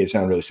 and you made it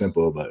sound really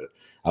simple, but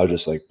I was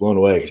just like blown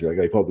away, because you're like,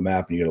 oh, you pull up the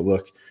map and you got to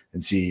look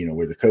and see,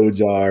 where the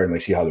codes are and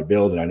like see how they're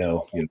built. And I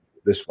know,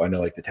 I know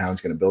like the town's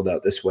going to build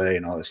out this way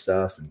and all this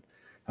stuff. And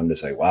I'm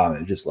just like, wow,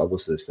 man, it just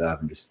levels to this stuff,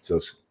 and just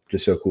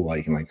so cool how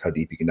you can how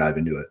deep you can dive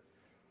into it.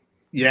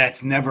 Yeah,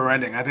 it's never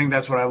ending. I think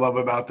that's what I love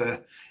about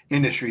the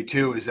industry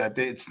too, is that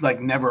it's like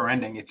never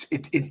ending.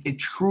 It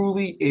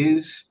truly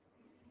is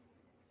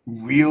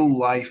real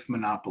life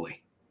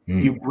monopoly.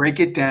 You break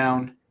it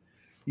down,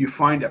 you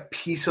find a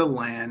piece of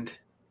land.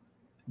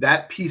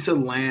 That piece of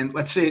land,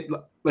 let's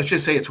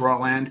just say it's raw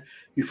land.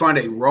 You find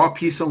a raw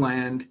piece of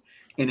land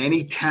in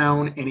any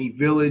town, any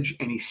village,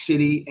 any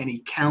city,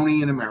 any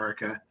county in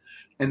America,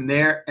 and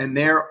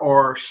there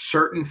are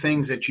certain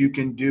things that you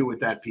can do with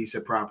that piece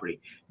of property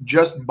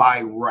just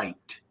by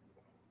right.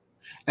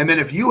 And then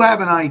if you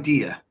have an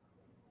idea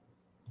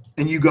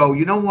and you go,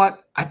 you know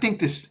what, I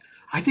think an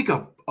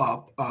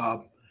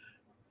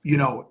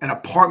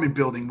apartment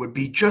building would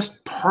be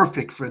just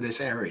perfect for this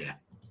area.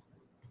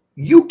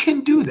 You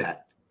can do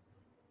that.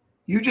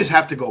 You just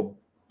have to go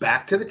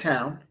back to the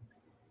town,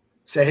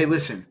 say, hey,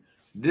 listen,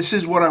 this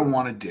is what I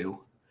want to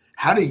do.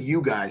 How do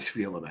you guys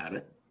feel about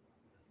it?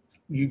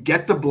 You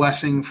get the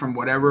blessing from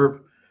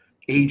whatever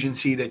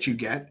agency that you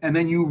get, and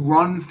then you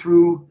run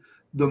through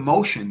the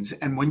motions.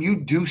 And when you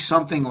do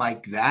something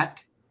like that,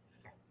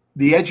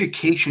 the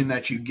education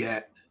that you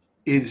get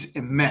is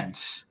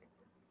immense.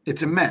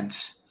 It's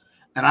immense.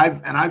 And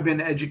I've been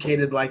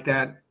educated like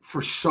that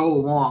for so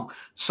long.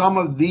 Some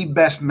of the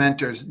best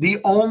mentors, the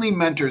only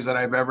mentors that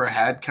I've ever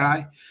had,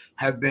 Kai,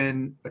 have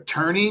been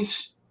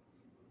attorneys,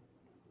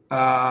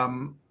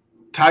 title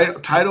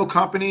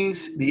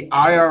companies, the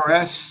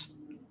IRS,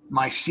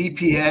 my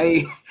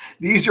CPA.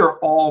 These are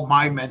all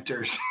my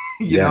mentors,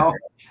 you know,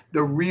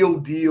 the real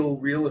deal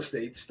real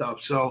estate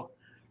stuff. So,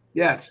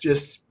 yeah, it's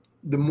just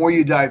the more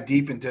you dive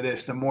deep into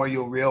this, the more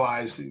you'll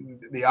realize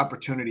the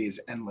opportunity is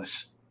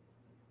endless.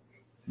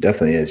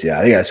 Definitely is. Yeah.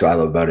 I think that's what I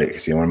love about it.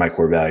 Because, one of my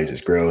core values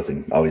is growth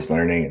and always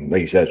learning. And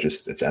like you said,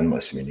 it's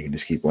endless. I mean, you can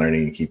just keep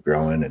learning and keep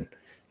growing, and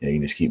you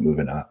can just keep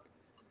moving up.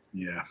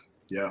 Yeah.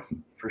 Yeah,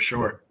 for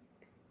sure.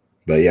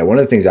 But yeah, one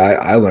of the things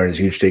I learned is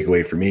a huge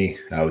takeaway for me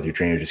with your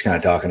trainer, just kind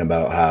of talking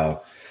about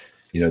how,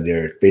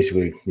 they're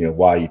basically,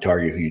 why you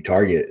target who you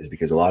target is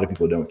because a lot of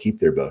people don't keep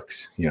their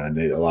books, and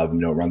a lot of them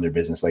don't run their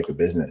business like a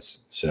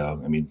business.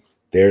 So, I mean,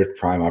 they're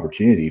prime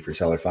opportunity for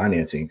seller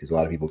financing because a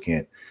lot of people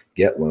can't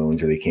get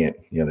loans, or they can't,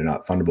 they're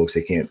not fundable because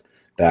they can't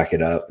back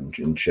it up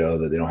and show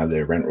that they don't have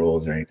their rent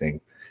rolls or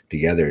anything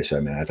together. So,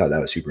 I mean, I thought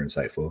that was super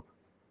insightful.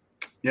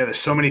 Yeah, there's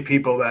so many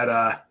people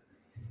that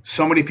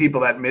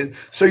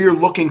so you're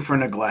looking for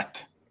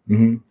neglect.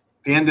 Mm-hmm.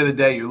 At the end of the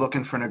day, you're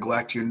looking for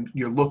neglect.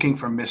 You're looking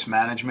for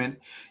mismanagement.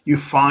 You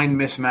find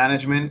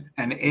mismanagement,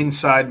 and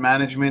inside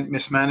management,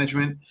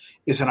 mismanagement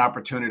is an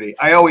opportunity.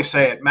 I always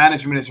say it.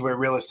 Management is where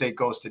real estate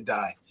goes to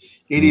die.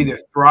 It either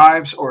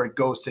thrives or it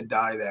goes to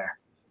die there.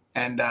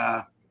 And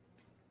a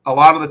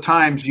lot of the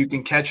times you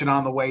can catch it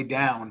on the way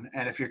down.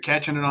 And if you're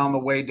catching it on the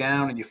way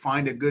down and you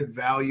find a good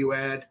value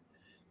add,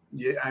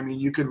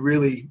 you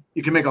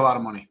can make a lot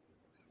of money.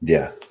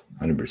 Yeah,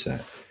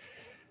 100%.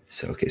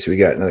 So, okay, so we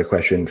got another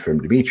question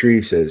from Dimitri.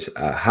 He says,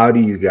 how do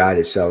you guide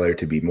a seller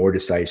to be more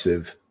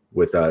decisive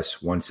with us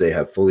once they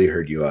have fully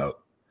heard you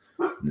out?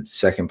 And the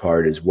second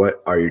part is,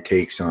 what are your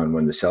takes on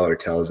when the seller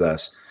tells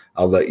us,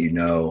 I'll let you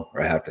know,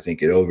 or I have to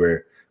think it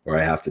over, or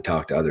I have to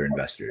talk to other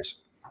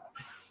investors?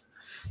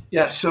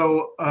 Yeah,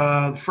 so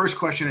the first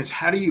question is,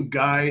 how do you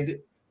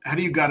guide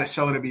a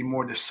seller to be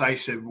more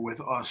decisive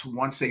with us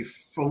once they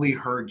fully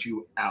heard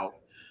you out?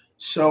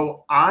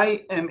 So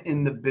I am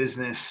in the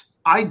business.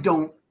 I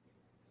want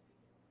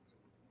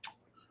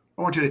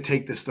you to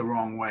take this the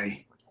wrong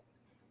way,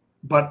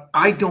 but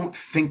I don't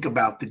think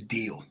about the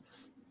deal.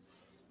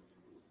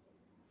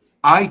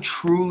 I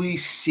truly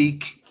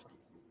seek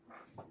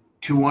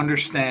to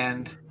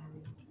understand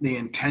the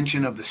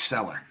intention of the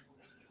seller.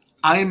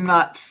 I'm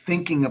not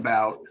thinking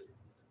about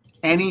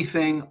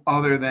anything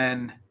other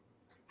than,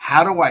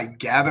 how do I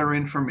gather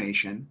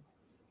information?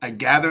 I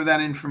gather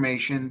that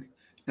information,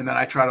 and then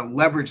I try to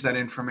leverage that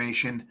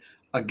information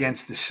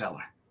against the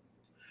seller.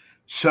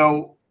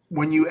 So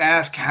when you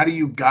ask, how do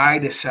you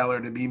guide a seller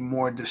to be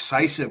more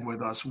decisive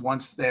with us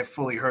once they've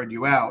fully heard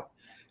you out,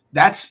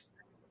 that's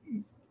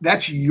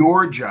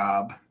your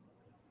job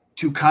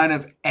to kind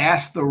of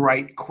ask the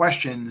right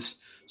questions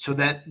so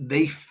that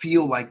they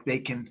feel like they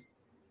can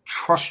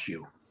trust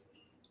you.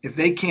 If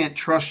they can't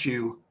trust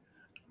you,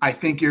 I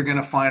think you're going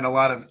to find a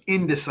lot of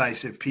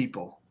indecisive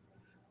people.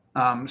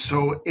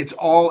 So it's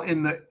all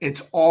in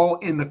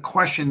the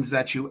questions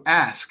that you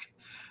ask.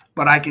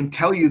 But I can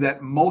tell you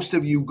that most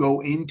of you go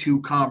into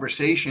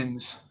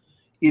conversations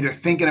either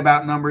thinking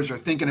about numbers or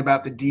thinking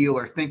about the deal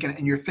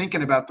and you're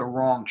thinking about the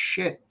wrong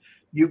shit.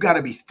 You've got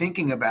to be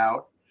thinking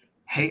about,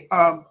 hey,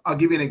 I'll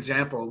give you an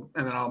example,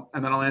 and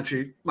then I'll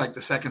answer like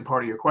the second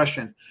part of your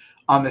question.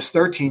 On this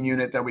 13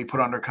 unit that we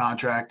put under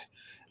contract,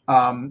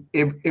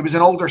 it was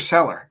an older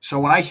seller.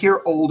 So when I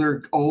hear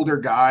older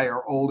guy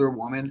or older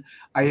woman,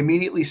 I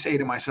immediately say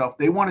to myself,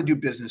 they want to do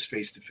business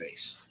face to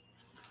face.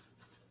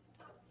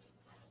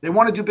 They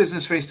want to do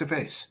business face to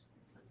face.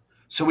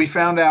 So we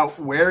found out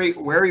where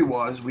he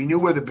was. We knew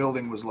where the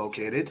building was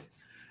located.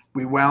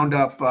 We wound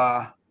up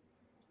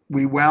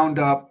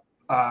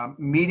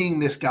meeting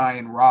this guy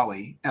in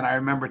Raleigh, and I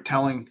remember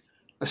telling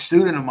a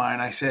student of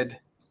mine, I said,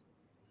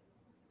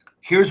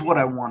 here's what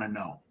I want to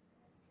know.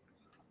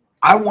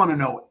 I want to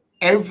know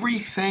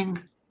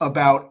everything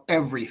about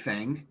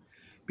everything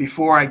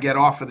before I get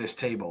off of this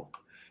table.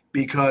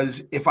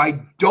 Because if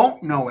I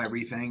don't know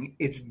everything,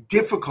 it's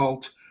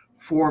difficult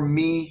for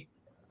me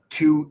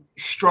to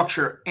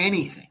structure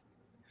anything.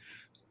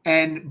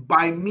 And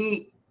by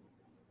me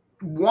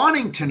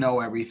wanting to know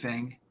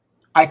everything,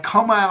 I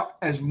come out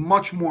as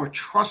much more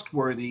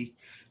trustworthy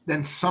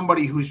than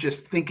somebody who's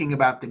just thinking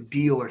about the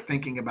deal or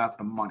thinking about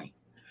the money.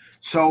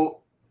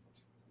 So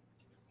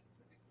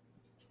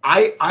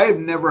I have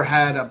never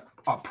had a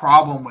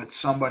problem with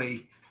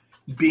somebody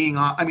being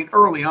on. I mean,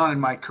 early on in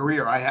my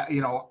career,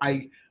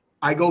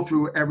 I go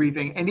through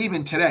everything, and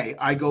even today,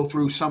 I go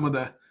through some of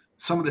the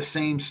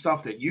same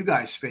stuff that you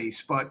guys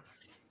face. But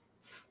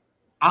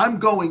I'm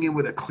going in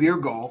with a clear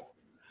goal.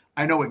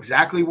 I know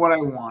exactly what I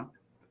want.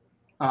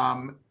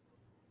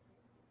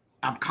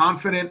 I'm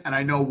confident, and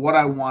I know what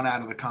I want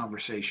out of the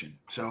conversation.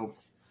 So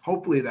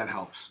hopefully that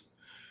helps.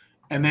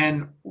 And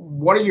then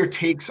what are your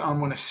takes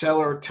on when a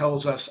seller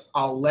tells us,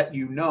 I'll let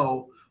you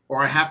know,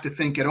 or I have to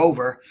think it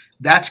over?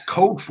 That's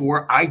code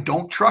for I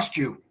don't trust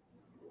you.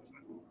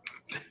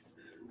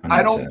 100%.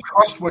 I don't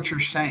trust what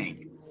you're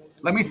saying.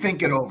 Let me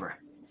think it over.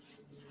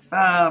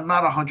 I'm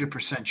not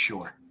 100%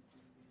 sure.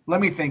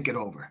 Let me think it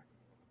over.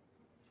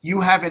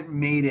 You haven't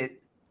made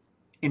it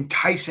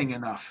enticing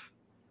enough,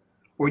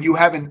 or you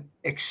haven't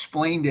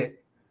explained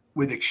it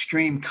with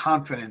extreme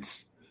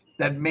confidence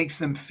that makes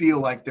them feel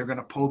like they're going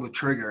to pull the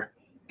trigger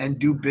and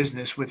do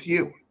business with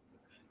you.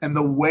 And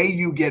the way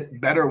you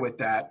get better with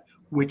that,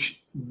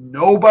 which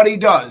nobody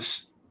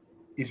does,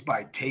 is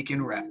by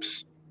taking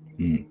reps.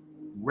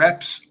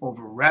 Reps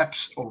over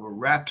reps over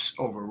reps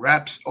over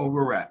reps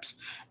over reps.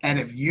 And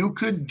if you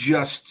could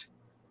just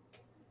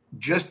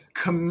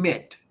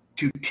commit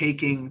to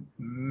taking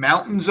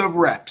mountains of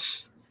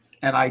reps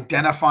and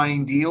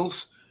identifying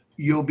deals,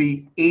 you'll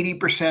be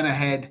 80%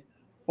 ahead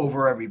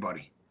over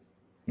everybody.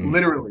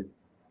 Literally.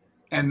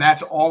 And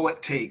that's all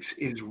it takes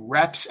is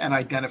reps and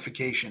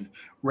identification.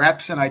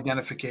 Reps and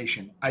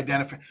identification.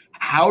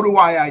 How do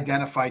I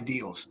identify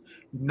deals?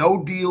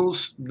 No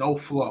deals, no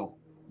flow.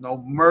 No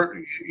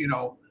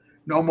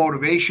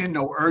motivation,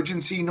 no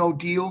urgency, no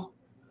deal.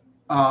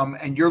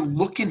 And you're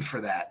looking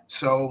for that.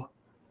 So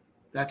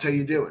that's how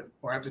you do it.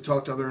 Or I have to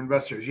talk to other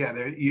investors. Yeah,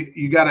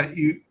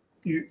 you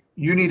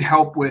need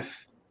help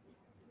with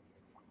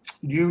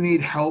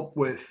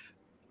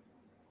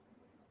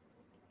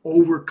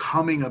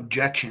overcoming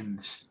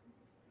objections,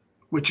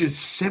 which is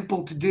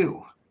simple to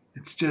do.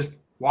 It's just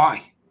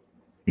why.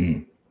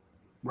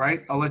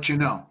 Right? I'll let you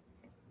know.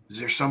 Is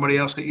there somebody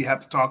else that you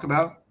have to talk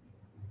about?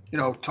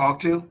 Talk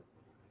to?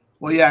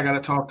 Well, yeah, I got to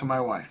talk to my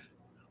wife.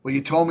 Well,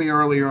 you told me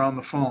earlier on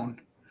the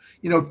phone.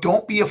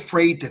 Don't be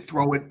afraid to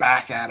throw it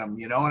back at them.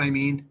 You know what I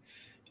mean?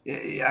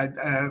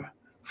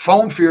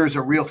 Phone fear is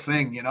a real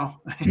thing.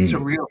 It's a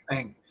real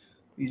thing.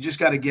 You just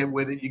got to get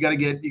with it. You got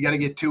to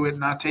get to it,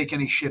 not take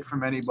any shit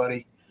from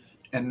anybody,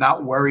 and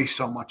not worry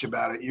so much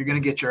about it. You're going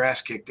to get your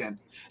ass kicked in.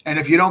 And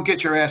if you don't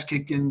get your ass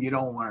kicked in, you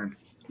don't learn.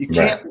 You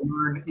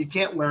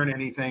can't learn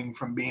anything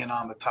from being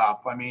on the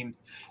top. I mean,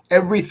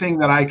 everything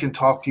that I can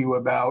talk to you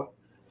about,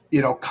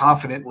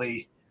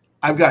 confidently,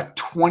 I've got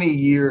 20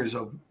 years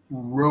of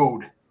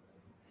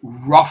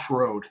rough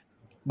road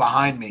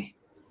behind me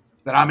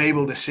that I'm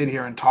able to sit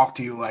here and talk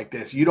to you like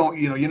this. You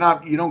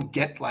don't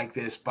get like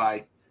this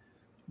by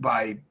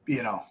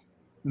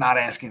not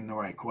asking the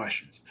right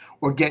questions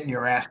or getting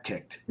your ass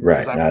kicked.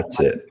 Right. That's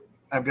it.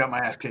 I've got my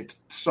ass kicked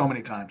so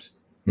many times.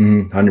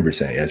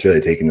 100%. Yeah, it's really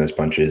taking those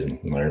punches and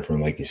learn from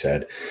them, like you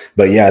said.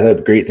 But yeah, the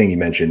great thing you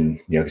mentioned,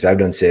 because I've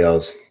done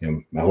sales,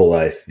 my whole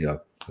life,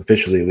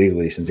 officially,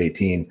 legally since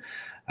 18.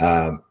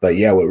 But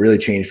yeah, what really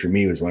changed for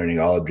me was learning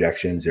all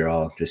objections. They're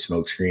all just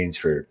smoke screens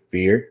for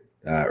fear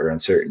or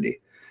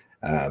uncertainty.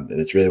 And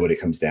it's really what it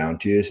comes down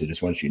to. So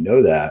just once you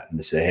know that and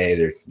to say,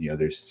 hey,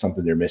 there's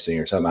something they're missing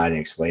or something I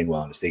didn't explain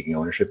well, and just taking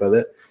ownership of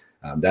it.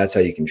 That's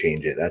how you can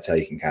change it. That's how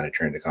you can kind of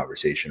turn the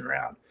conversation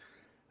around.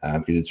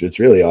 Because it's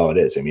really all it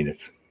is. I mean,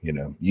 if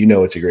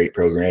it's a great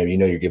program,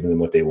 you're giving them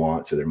what they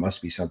want. So there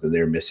must be something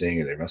they're missing,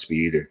 or there must be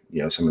either,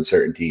 some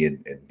uncertainty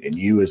in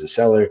you as a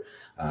seller,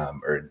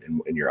 or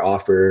in your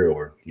offer,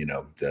 or,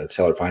 the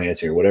seller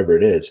financing or whatever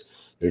it is.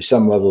 There's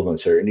some level of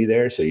uncertainty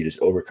there. So you just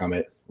overcome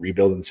it,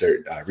 rebuild the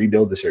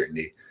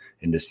certainty,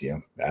 and just,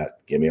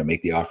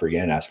 make the offer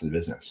again, ask for the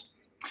business.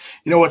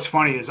 What's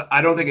funny is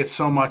I don't think it's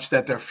so much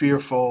that they're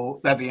fearful,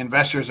 that the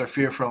investors are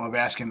fearful of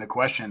asking the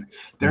question.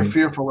 They're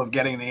fearful of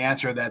getting the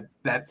answer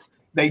that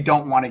they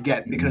don't want to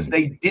get because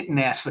they didn't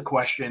ask the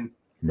question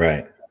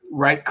right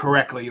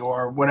correctly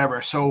or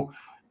whatever. So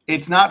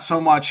it's not so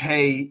much,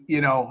 hey,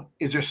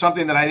 is there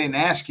something that I didn't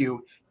ask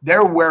you?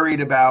 They're worried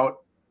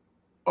about,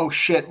 oh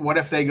shit, what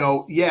if they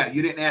go, yeah,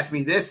 you didn't ask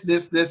me this,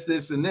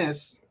 and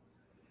this.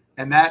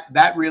 And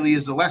that really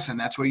is the lesson.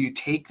 That's where you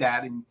take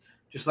that, and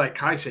just like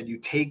Kai said, you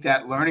take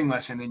that learning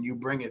lesson and you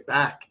bring it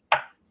back,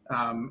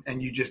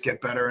 and you just get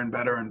better and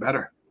better and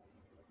better.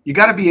 You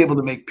got to be able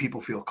to make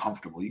people feel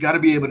comfortable. You got to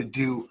be able to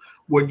do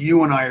what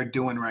you and I are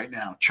doing right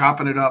now,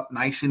 chopping it up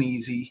nice and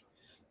easy,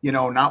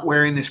 not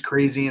wearing this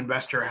crazy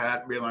investor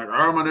hat, being like, oh,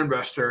 I'm an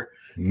investor.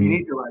 You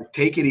need to like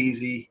take it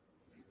easy.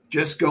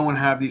 Just go and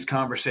have these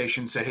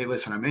conversations. Say, hey,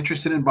 listen, I'm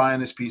interested in buying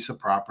this piece of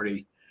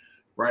property,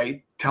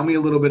 right? Tell me a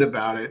little bit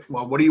about it.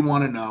 Well, what do you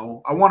want to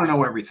know? I want to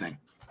know everything.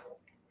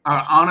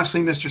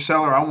 Honestly, Mr.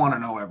 Seller, I want to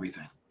know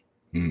everything.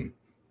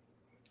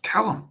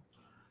 Tell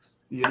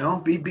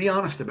them, be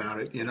honest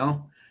about it. You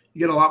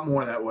get a lot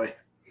more that way.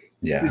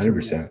 Yeah,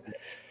 100%.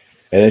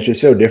 And it's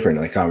just so different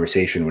in the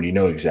conversation when you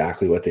know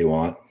exactly what they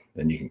want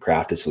and you can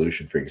craft a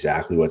solution for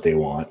exactly what they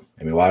want.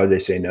 I mean, why would they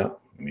say no?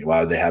 I mean, why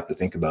would they have to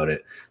think about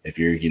it? If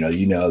you're,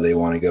 they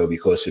want to go be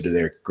closer to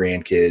their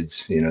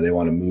grandkids, they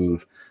want to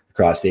move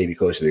across state, be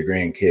closer to their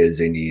grandkids.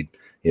 They need,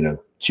 $2,000,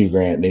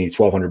 they need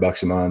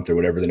 $1,200 a month or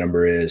whatever the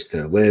number is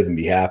to live and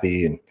be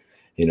happy. And,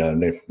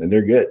 and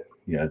they're good.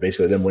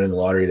 Basically them winning the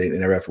lottery, they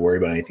never have to worry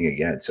about anything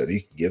again. So if you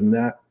can give them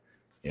that,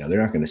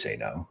 they're not going to say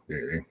no.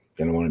 They're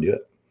going to want to do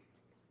it.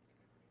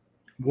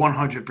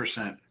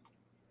 100%.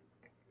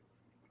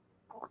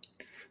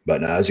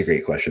 But no, that was a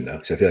great question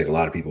though. So I feel like a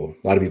lot of people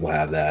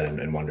have that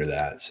and wonder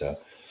that. So,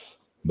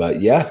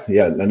 but yeah.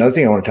 Another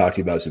thing I want to talk to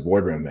you about is the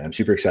boardroom, man. I'm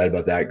super excited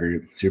about that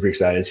group. Super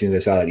excited. As soon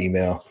as I saw that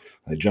email,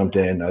 I jumped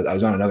in. I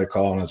was on another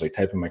call and I was like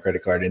typing my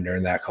credit card in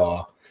during that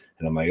call.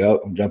 And I'm like,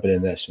 oh, I'm jumping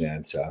in this,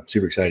 man. So I'm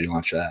super excited to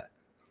launch that.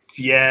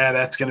 Yeah,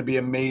 that's going to be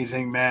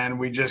amazing, man.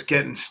 We're just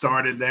getting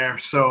started there.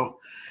 So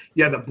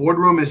yeah, the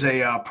boardroom is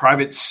a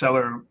private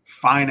seller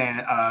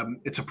finance.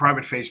 It's a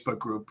private Facebook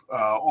group,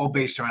 all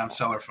based around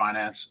seller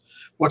finance.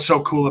 What's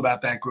so cool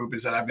about that group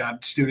is that I've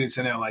got students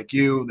in there like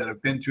you that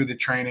have been through the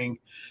training,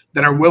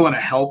 that are willing to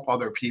help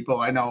other people.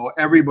 I know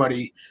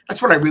everybody.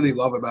 That's what I really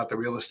love about the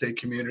real estate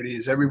community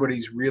is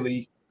everybody's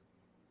really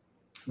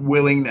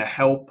willing to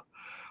help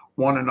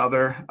one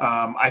another.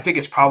 I think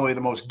it's probably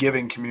the most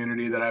giving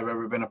community that I've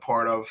ever been a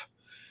part of,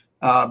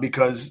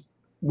 because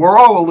we're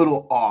all a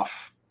little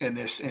off in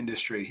this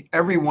industry.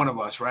 Every one of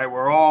us, right?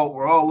 We're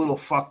all a little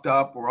fucked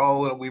up.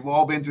 We've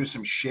all been through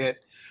some shit.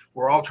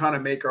 We're all trying to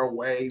make our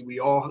way. We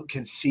all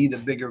can see the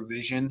bigger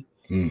vision.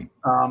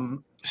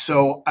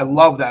 So I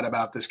love that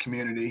about this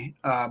community,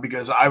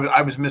 because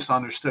I was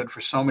misunderstood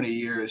for so many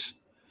years.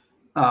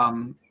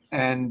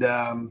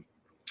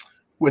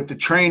 With the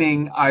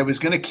training, I was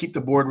going to keep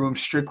the boardroom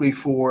strictly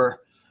for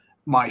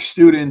my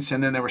students.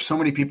 And then there were so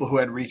many people who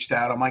had reached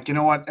out. I'm like, you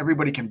know what?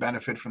 Everybody can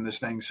benefit from this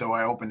thing. So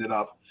I opened it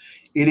up.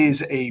 It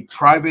is a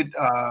private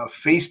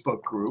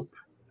Facebook group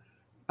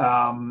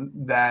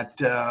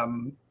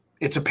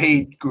it's a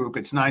paid group.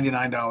 It's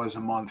 $99 a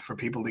month for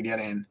people to get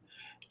in.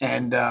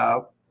 And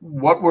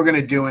what we're going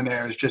to do in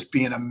there is just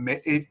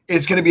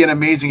it's going to be an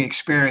amazing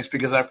experience,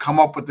 because I've come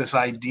up with this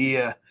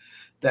idea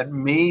that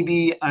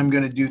maybe I'm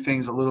going to do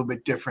things a little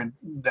bit different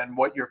than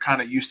what you're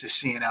kind of used to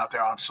seeing out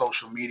there on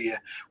social media.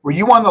 Were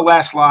you on the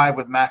last live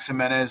with Max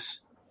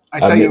Jimenez?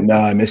 No,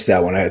 I missed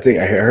that one. I think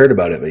I heard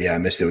about it, but yeah, I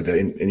missed it with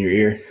in your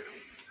ear.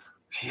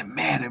 Yeah,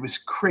 man, it was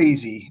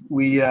crazy.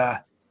 He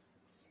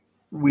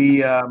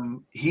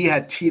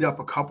had teed up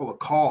a couple of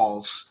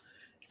calls,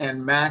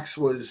 and Max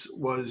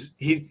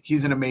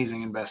he's an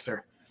amazing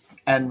investor.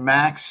 And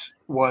Max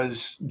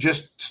was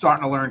just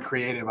starting to learn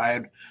creative. I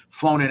had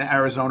flown in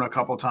Arizona a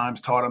couple of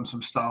times, taught him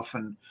some stuff,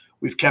 and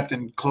we've kept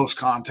in close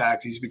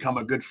contact. He's become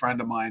a good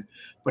friend of mine.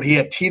 But he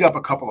had teed up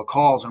a couple of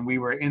calls, and we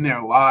were in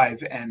there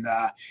live, and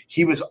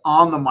he was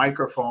on the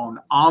microphone,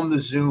 on the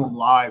Zoom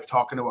live,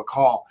 talking to a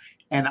call.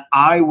 And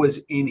I was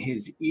in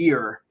his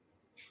ear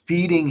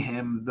feeding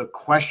him the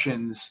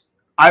questions.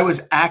 I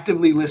was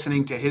actively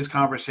listening to his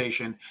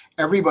conversation.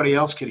 Everybody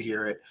else could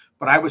hear it,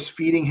 but I was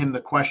feeding him the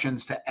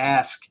questions to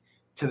ask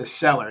to the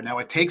seller. Now,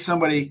 it takes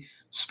somebody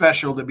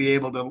special to be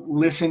able to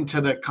listen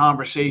to the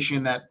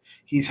conversation that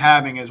he's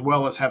having, as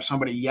well as have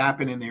somebody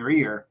yapping in their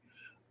ear.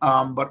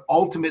 But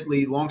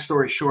ultimately, long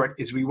story short,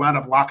 is we wound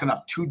up locking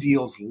up 2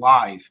 deals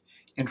live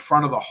in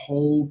front of the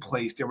whole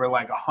place. There were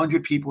like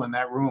 100 people in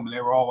that room, and they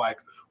were all like,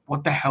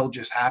 what the hell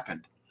just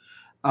happened?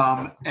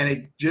 And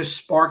it just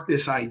sparked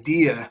this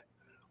idea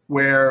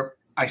where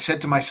I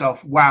said to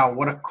myself, wow,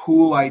 what a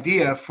cool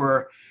idea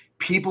for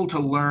people to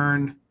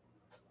learn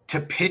to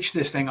pitch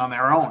this thing on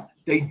their own.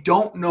 They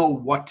don't know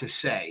what to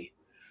say.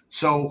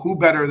 So who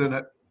better than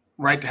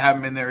to have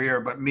them in their ear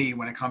but me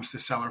when it comes to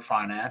seller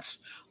finance?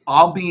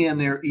 I'll be in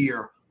their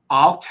ear.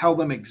 I'll tell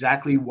them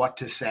exactly what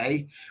to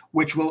say,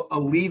 which will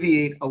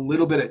alleviate a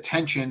little bit of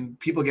tension.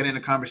 People get into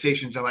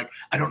conversations. They're like,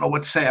 I don't know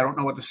what to say. I don't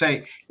know what to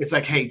say. It's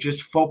like, hey,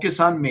 just focus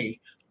on me.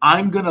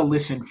 I'm going to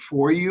listen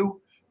for you.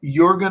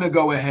 You're going to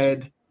go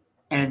ahead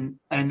and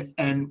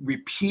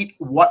repeat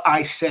what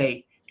I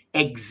say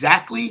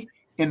exactly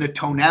in the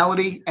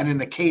tonality and in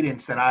the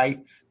cadence that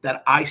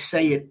I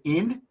say it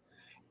in.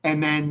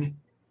 And then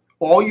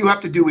all you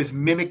have to do is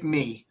mimic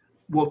me.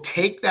 We'll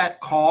take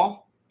that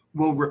call,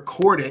 we'll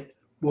record it,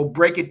 we'll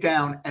break it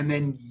down, and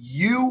then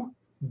you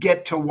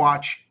get to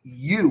watch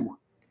you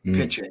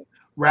pitch it,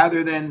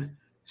 rather than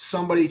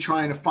somebody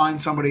trying to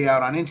find somebody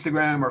out on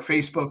Instagram or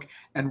Facebook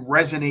and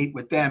resonate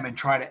with them and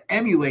try to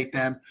emulate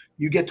them.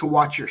 You get to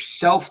watch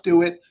yourself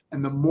do it.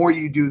 And the more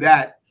you do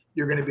that,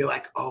 you're going to be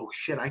like, oh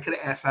shit, I could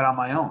have asked that on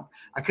my own.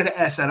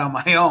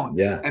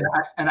 Yeah.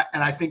 And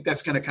I think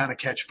that's going to kind of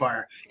catch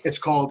fire. It's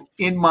called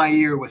In My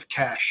Ear with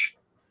Kash.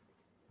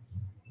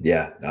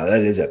 Yeah, no,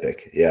 that is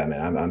epic. Yeah,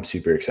 man, I'm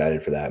super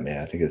excited for that,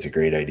 man. I think it's a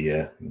great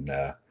idea, and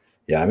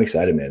yeah, I'm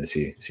excited, man, to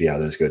see how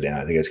those go down.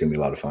 I think it's gonna be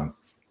a lot of fun.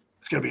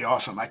 It's gonna be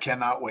awesome. I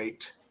cannot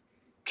wait.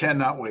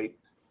 Cannot wait.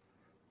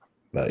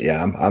 But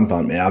yeah, I'm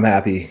pumped, man. I'm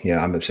happy. You know,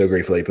 I'm so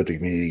grateful they put the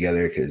community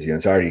together because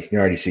it's already you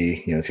already see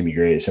it's gonna be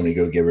great. So many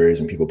go givers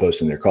and people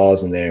posting their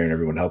calls in there and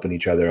everyone helping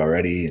each other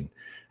already. And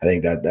I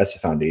think that's the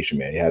foundation,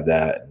 man. You have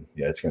that, and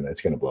yeah,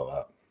 it's gonna blow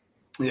up.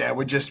 Yeah,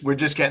 we're just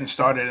getting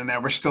started in there.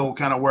 We're still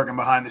kind of working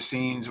behind the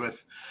scenes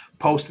with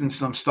posting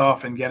some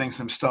stuff and getting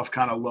some stuff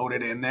kind of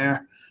loaded in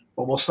there.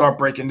 But we'll start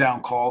breaking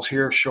down calls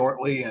here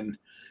shortly and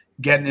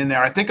getting in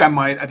there. I think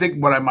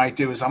what I might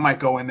do is I might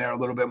go in there a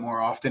little bit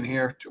more often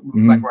here,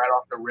 like right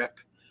off the rip,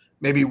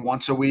 maybe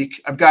once a week.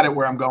 I've got it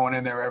where I'm going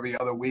in there every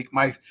other week.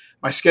 My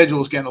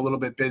schedule is getting a little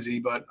bit busy,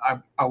 but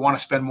I want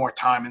to spend more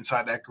time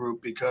inside that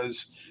group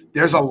because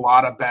there's a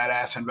lot of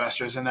badass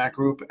investors in that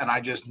group, and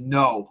I just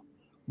know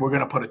we're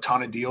going to put a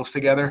ton of deals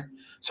together.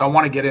 So I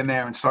want to get in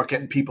there and start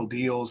getting people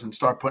deals and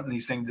start putting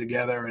these things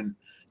together. And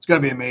it's going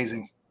to be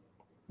amazing.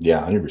 Yeah,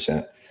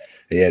 100%.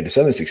 Yeah, just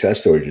some of the success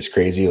stories just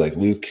crazy. Like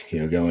Luke,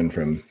 going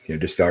from,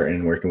 just starting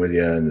and working with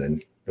you. And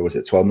then was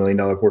it $12 million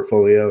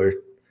portfolio, or I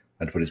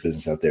had to put his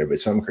business out there, but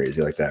something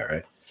crazy like that,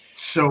 right?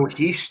 So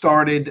he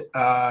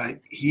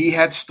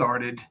had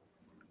started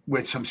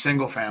with some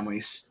single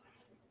families.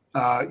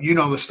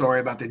 The story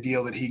about the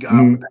deal that he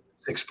got with that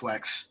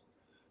sixplex.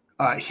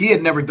 He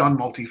had never done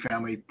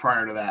multifamily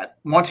prior to that.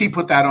 Once he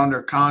put that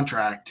under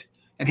contract,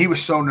 and he was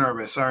so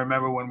nervous. I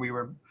remember when we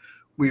were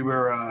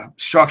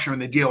structuring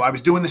the deal, I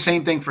was doing the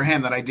same thing for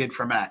him that I did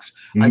for Max.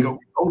 I go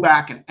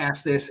back and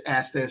ask this.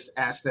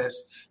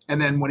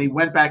 And then when he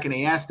went back and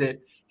he asked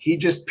it, he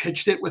just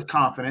pitched it with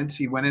confidence.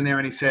 He went in there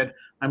and he said,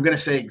 I'm going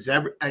to say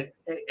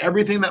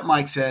everything that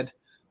Mike said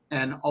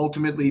and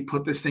ultimately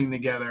put this thing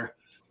together.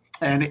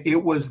 And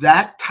it was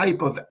that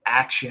type of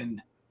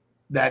action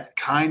that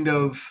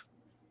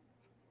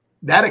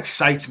that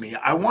excites me.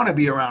 I want to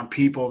be around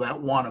people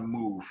that want to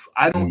move.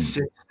 I don't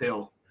sit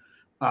still.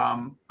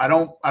 I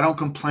don't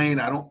complain.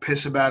 I don't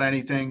piss about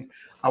anything.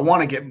 I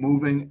want to get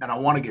moving and I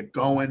want to get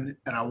going,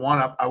 and I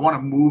want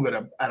to move at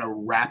a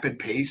rapid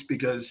pace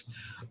because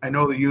I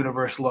know the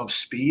universe loves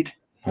speed.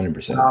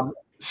 100%.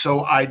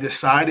 So I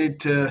decided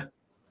to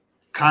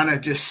kind of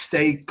just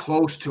stay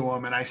close to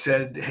him, and I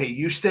said, "Hey,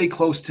 you stay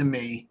close to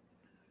me.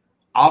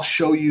 I'll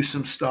show you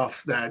some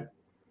stuff that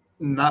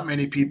not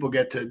many people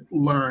get to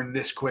learn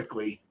this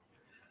quickly,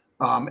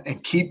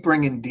 and keep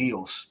bringing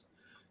deals."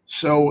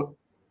 So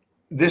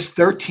this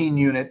 13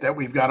 unit that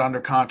we've got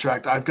under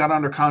contract, I've got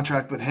under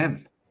contract with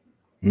him.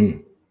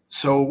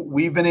 So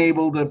we've been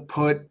able to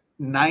put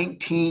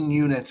 19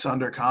 units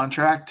under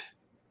contract.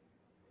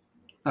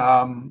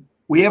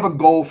 We have a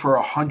goal for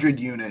 100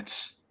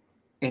 units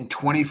in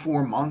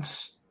 24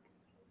 months.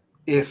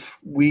 If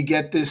we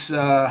get this,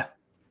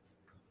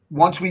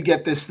 once we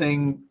get this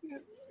thing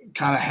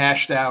kind of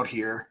hashed out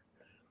here,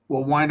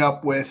 we'll wind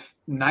up with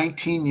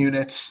 19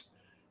 units,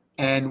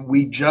 and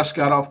we just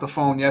got off the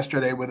phone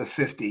yesterday with a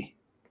 50.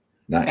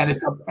 Nice.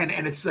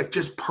 And it's like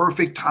just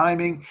perfect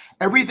timing.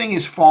 Everything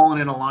is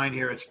falling in a line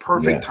here. It's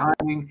perfect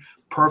timing,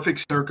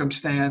 perfect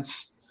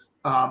circumstance.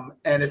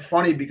 And it's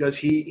funny because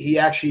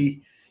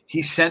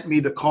he sent me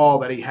the call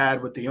that he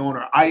had with the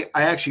owner. I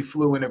actually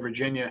flew into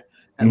Virginia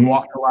and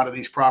walked a lot of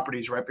these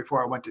properties right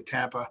before I went to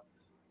Tampa.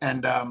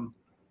 And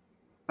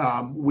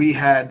we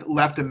had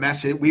left a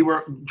message. We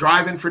were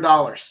driving for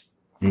dollars.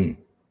 We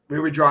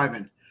were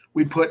driving.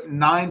 We put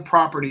 9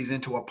 properties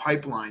into a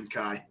pipeline,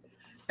 Kai,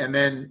 and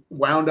then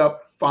wound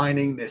up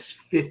finding this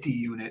 50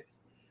 unit.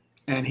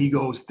 And he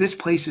goes, "This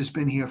place has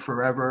been here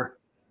forever.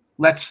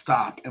 Let's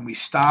stop." And we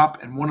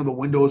stop, and one of the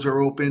windows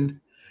are open.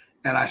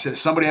 And I said,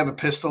 "Does somebody have a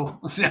pistol?"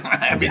 Because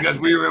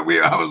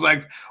I was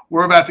like,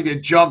 we're about to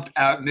get jumped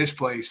out in this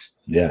place.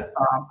 Yeah.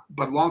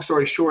 But long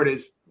story short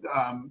is,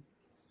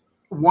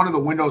 one of the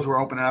windows were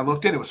open, and I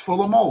looked in. It was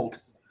full of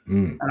mold.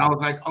 And I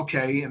was like,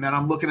 okay. And then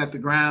I'm looking at the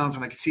grounds,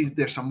 and I could see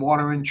there's some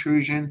water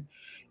intrusion.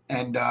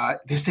 And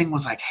this thing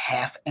was like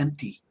half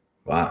empty.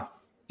 Wow.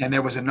 And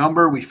there was a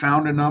number. We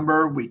found a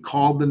number. We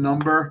called the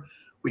number.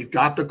 We've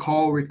got the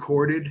call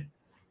recorded.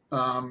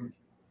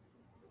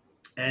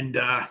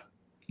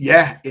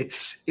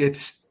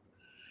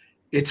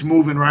 It's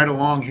moving right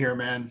along here,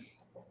 man.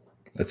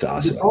 That's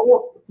awesome.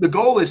 The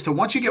goal is to,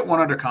 once you get one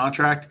under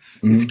contract,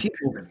 is to keep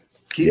moving.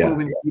 Keep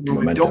moving.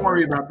 Momentum. Don't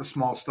worry about the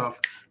small stuff.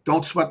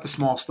 Don't sweat the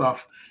small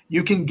stuff.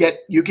 You can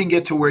get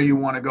to where you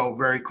want to go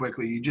very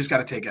quickly. You just got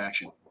to take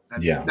action.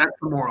 That's the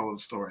moral of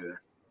the story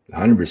there.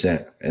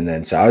 100%. And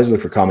then, so I always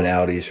look for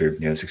commonalities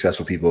for,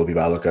 successful people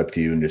I look up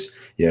to, and just,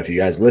 if you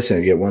guys listen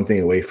and get one thing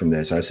away from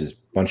this, this is a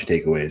bunch of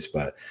takeaways,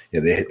 but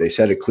they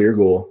set a clear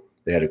goal.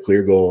 They had a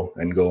clear goal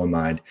and goal in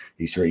mind.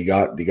 You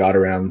got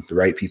around the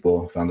right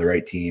people, found the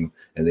right team,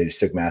 and they just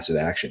took massive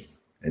action.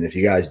 And if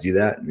you guys do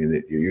that, I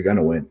mean, you're going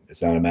to win.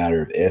 It's not a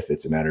matter of if,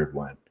 it's a matter of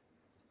when.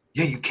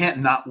 Yeah, you can't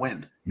not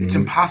win. It's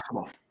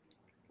impossible.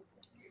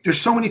 There's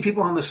so many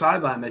people on the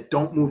sideline that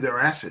don't move their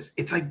asses.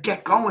 It's like,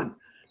 get going.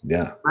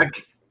 Yeah.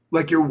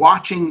 Like you're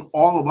watching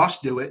all of us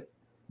do it.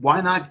 Why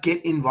not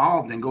get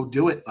involved and go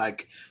do it?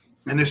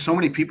 And there's so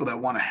many people that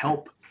want to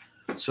help.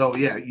 So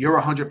yeah, you're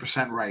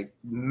 100% right.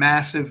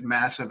 Massive,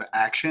 massive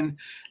action.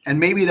 And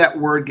maybe that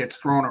word gets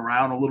thrown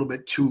around a little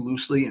bit too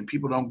loosely and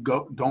people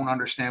don't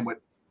understand what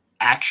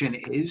action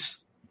is.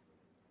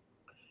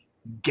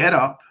 Get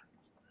up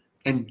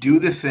and do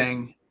the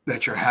thing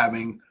that you're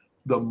having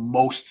the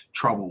most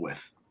trouble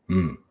with.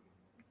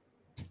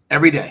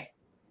 Every day.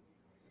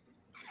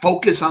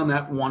 Focus on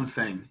that one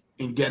thing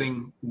and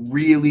getting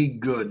really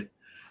good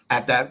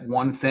at that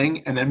one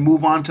thing and then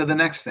move on to the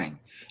next thing.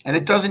 And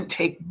it doesn't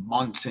take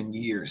months and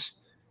years.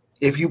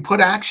 If you put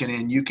action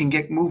in, you can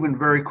get moving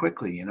very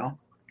quickly, you know?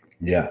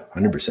 Yeah,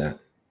 100%.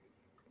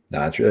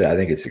 No, it's really, I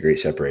think it's a great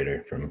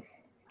separator from,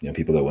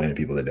 people that win and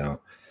people that don't.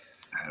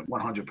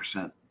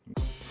 100%.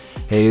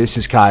 Hey, this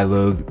is Kai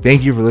Logue.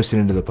 Thank you for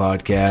listening to the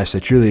podcast. I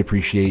truly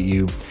appreciate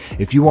you.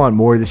 If you want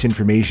more of this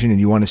information and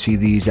you want to see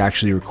these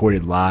actually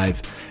recorded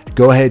live,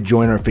 go ahead,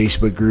 join our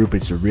Facebook group.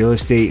 It's the Real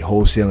Estate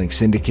Wholesaling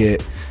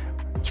Syndicate.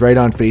 It's right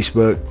on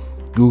Facebook.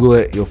 Google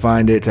it, you'll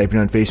find it. Type it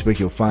on Facebook,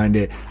 you'll find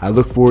it. I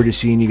look forward to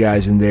seeing you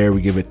guys in there.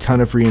 We give a ton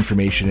of free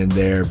information in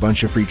there, a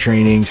bunch of free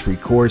trainings, free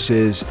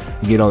courses.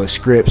 You get all the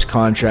scripts,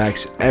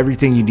 contracts,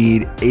 everything you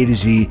need, A to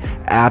Z,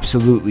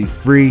 absolutely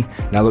free.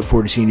 And I look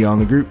forward to seeing you all in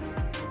the group.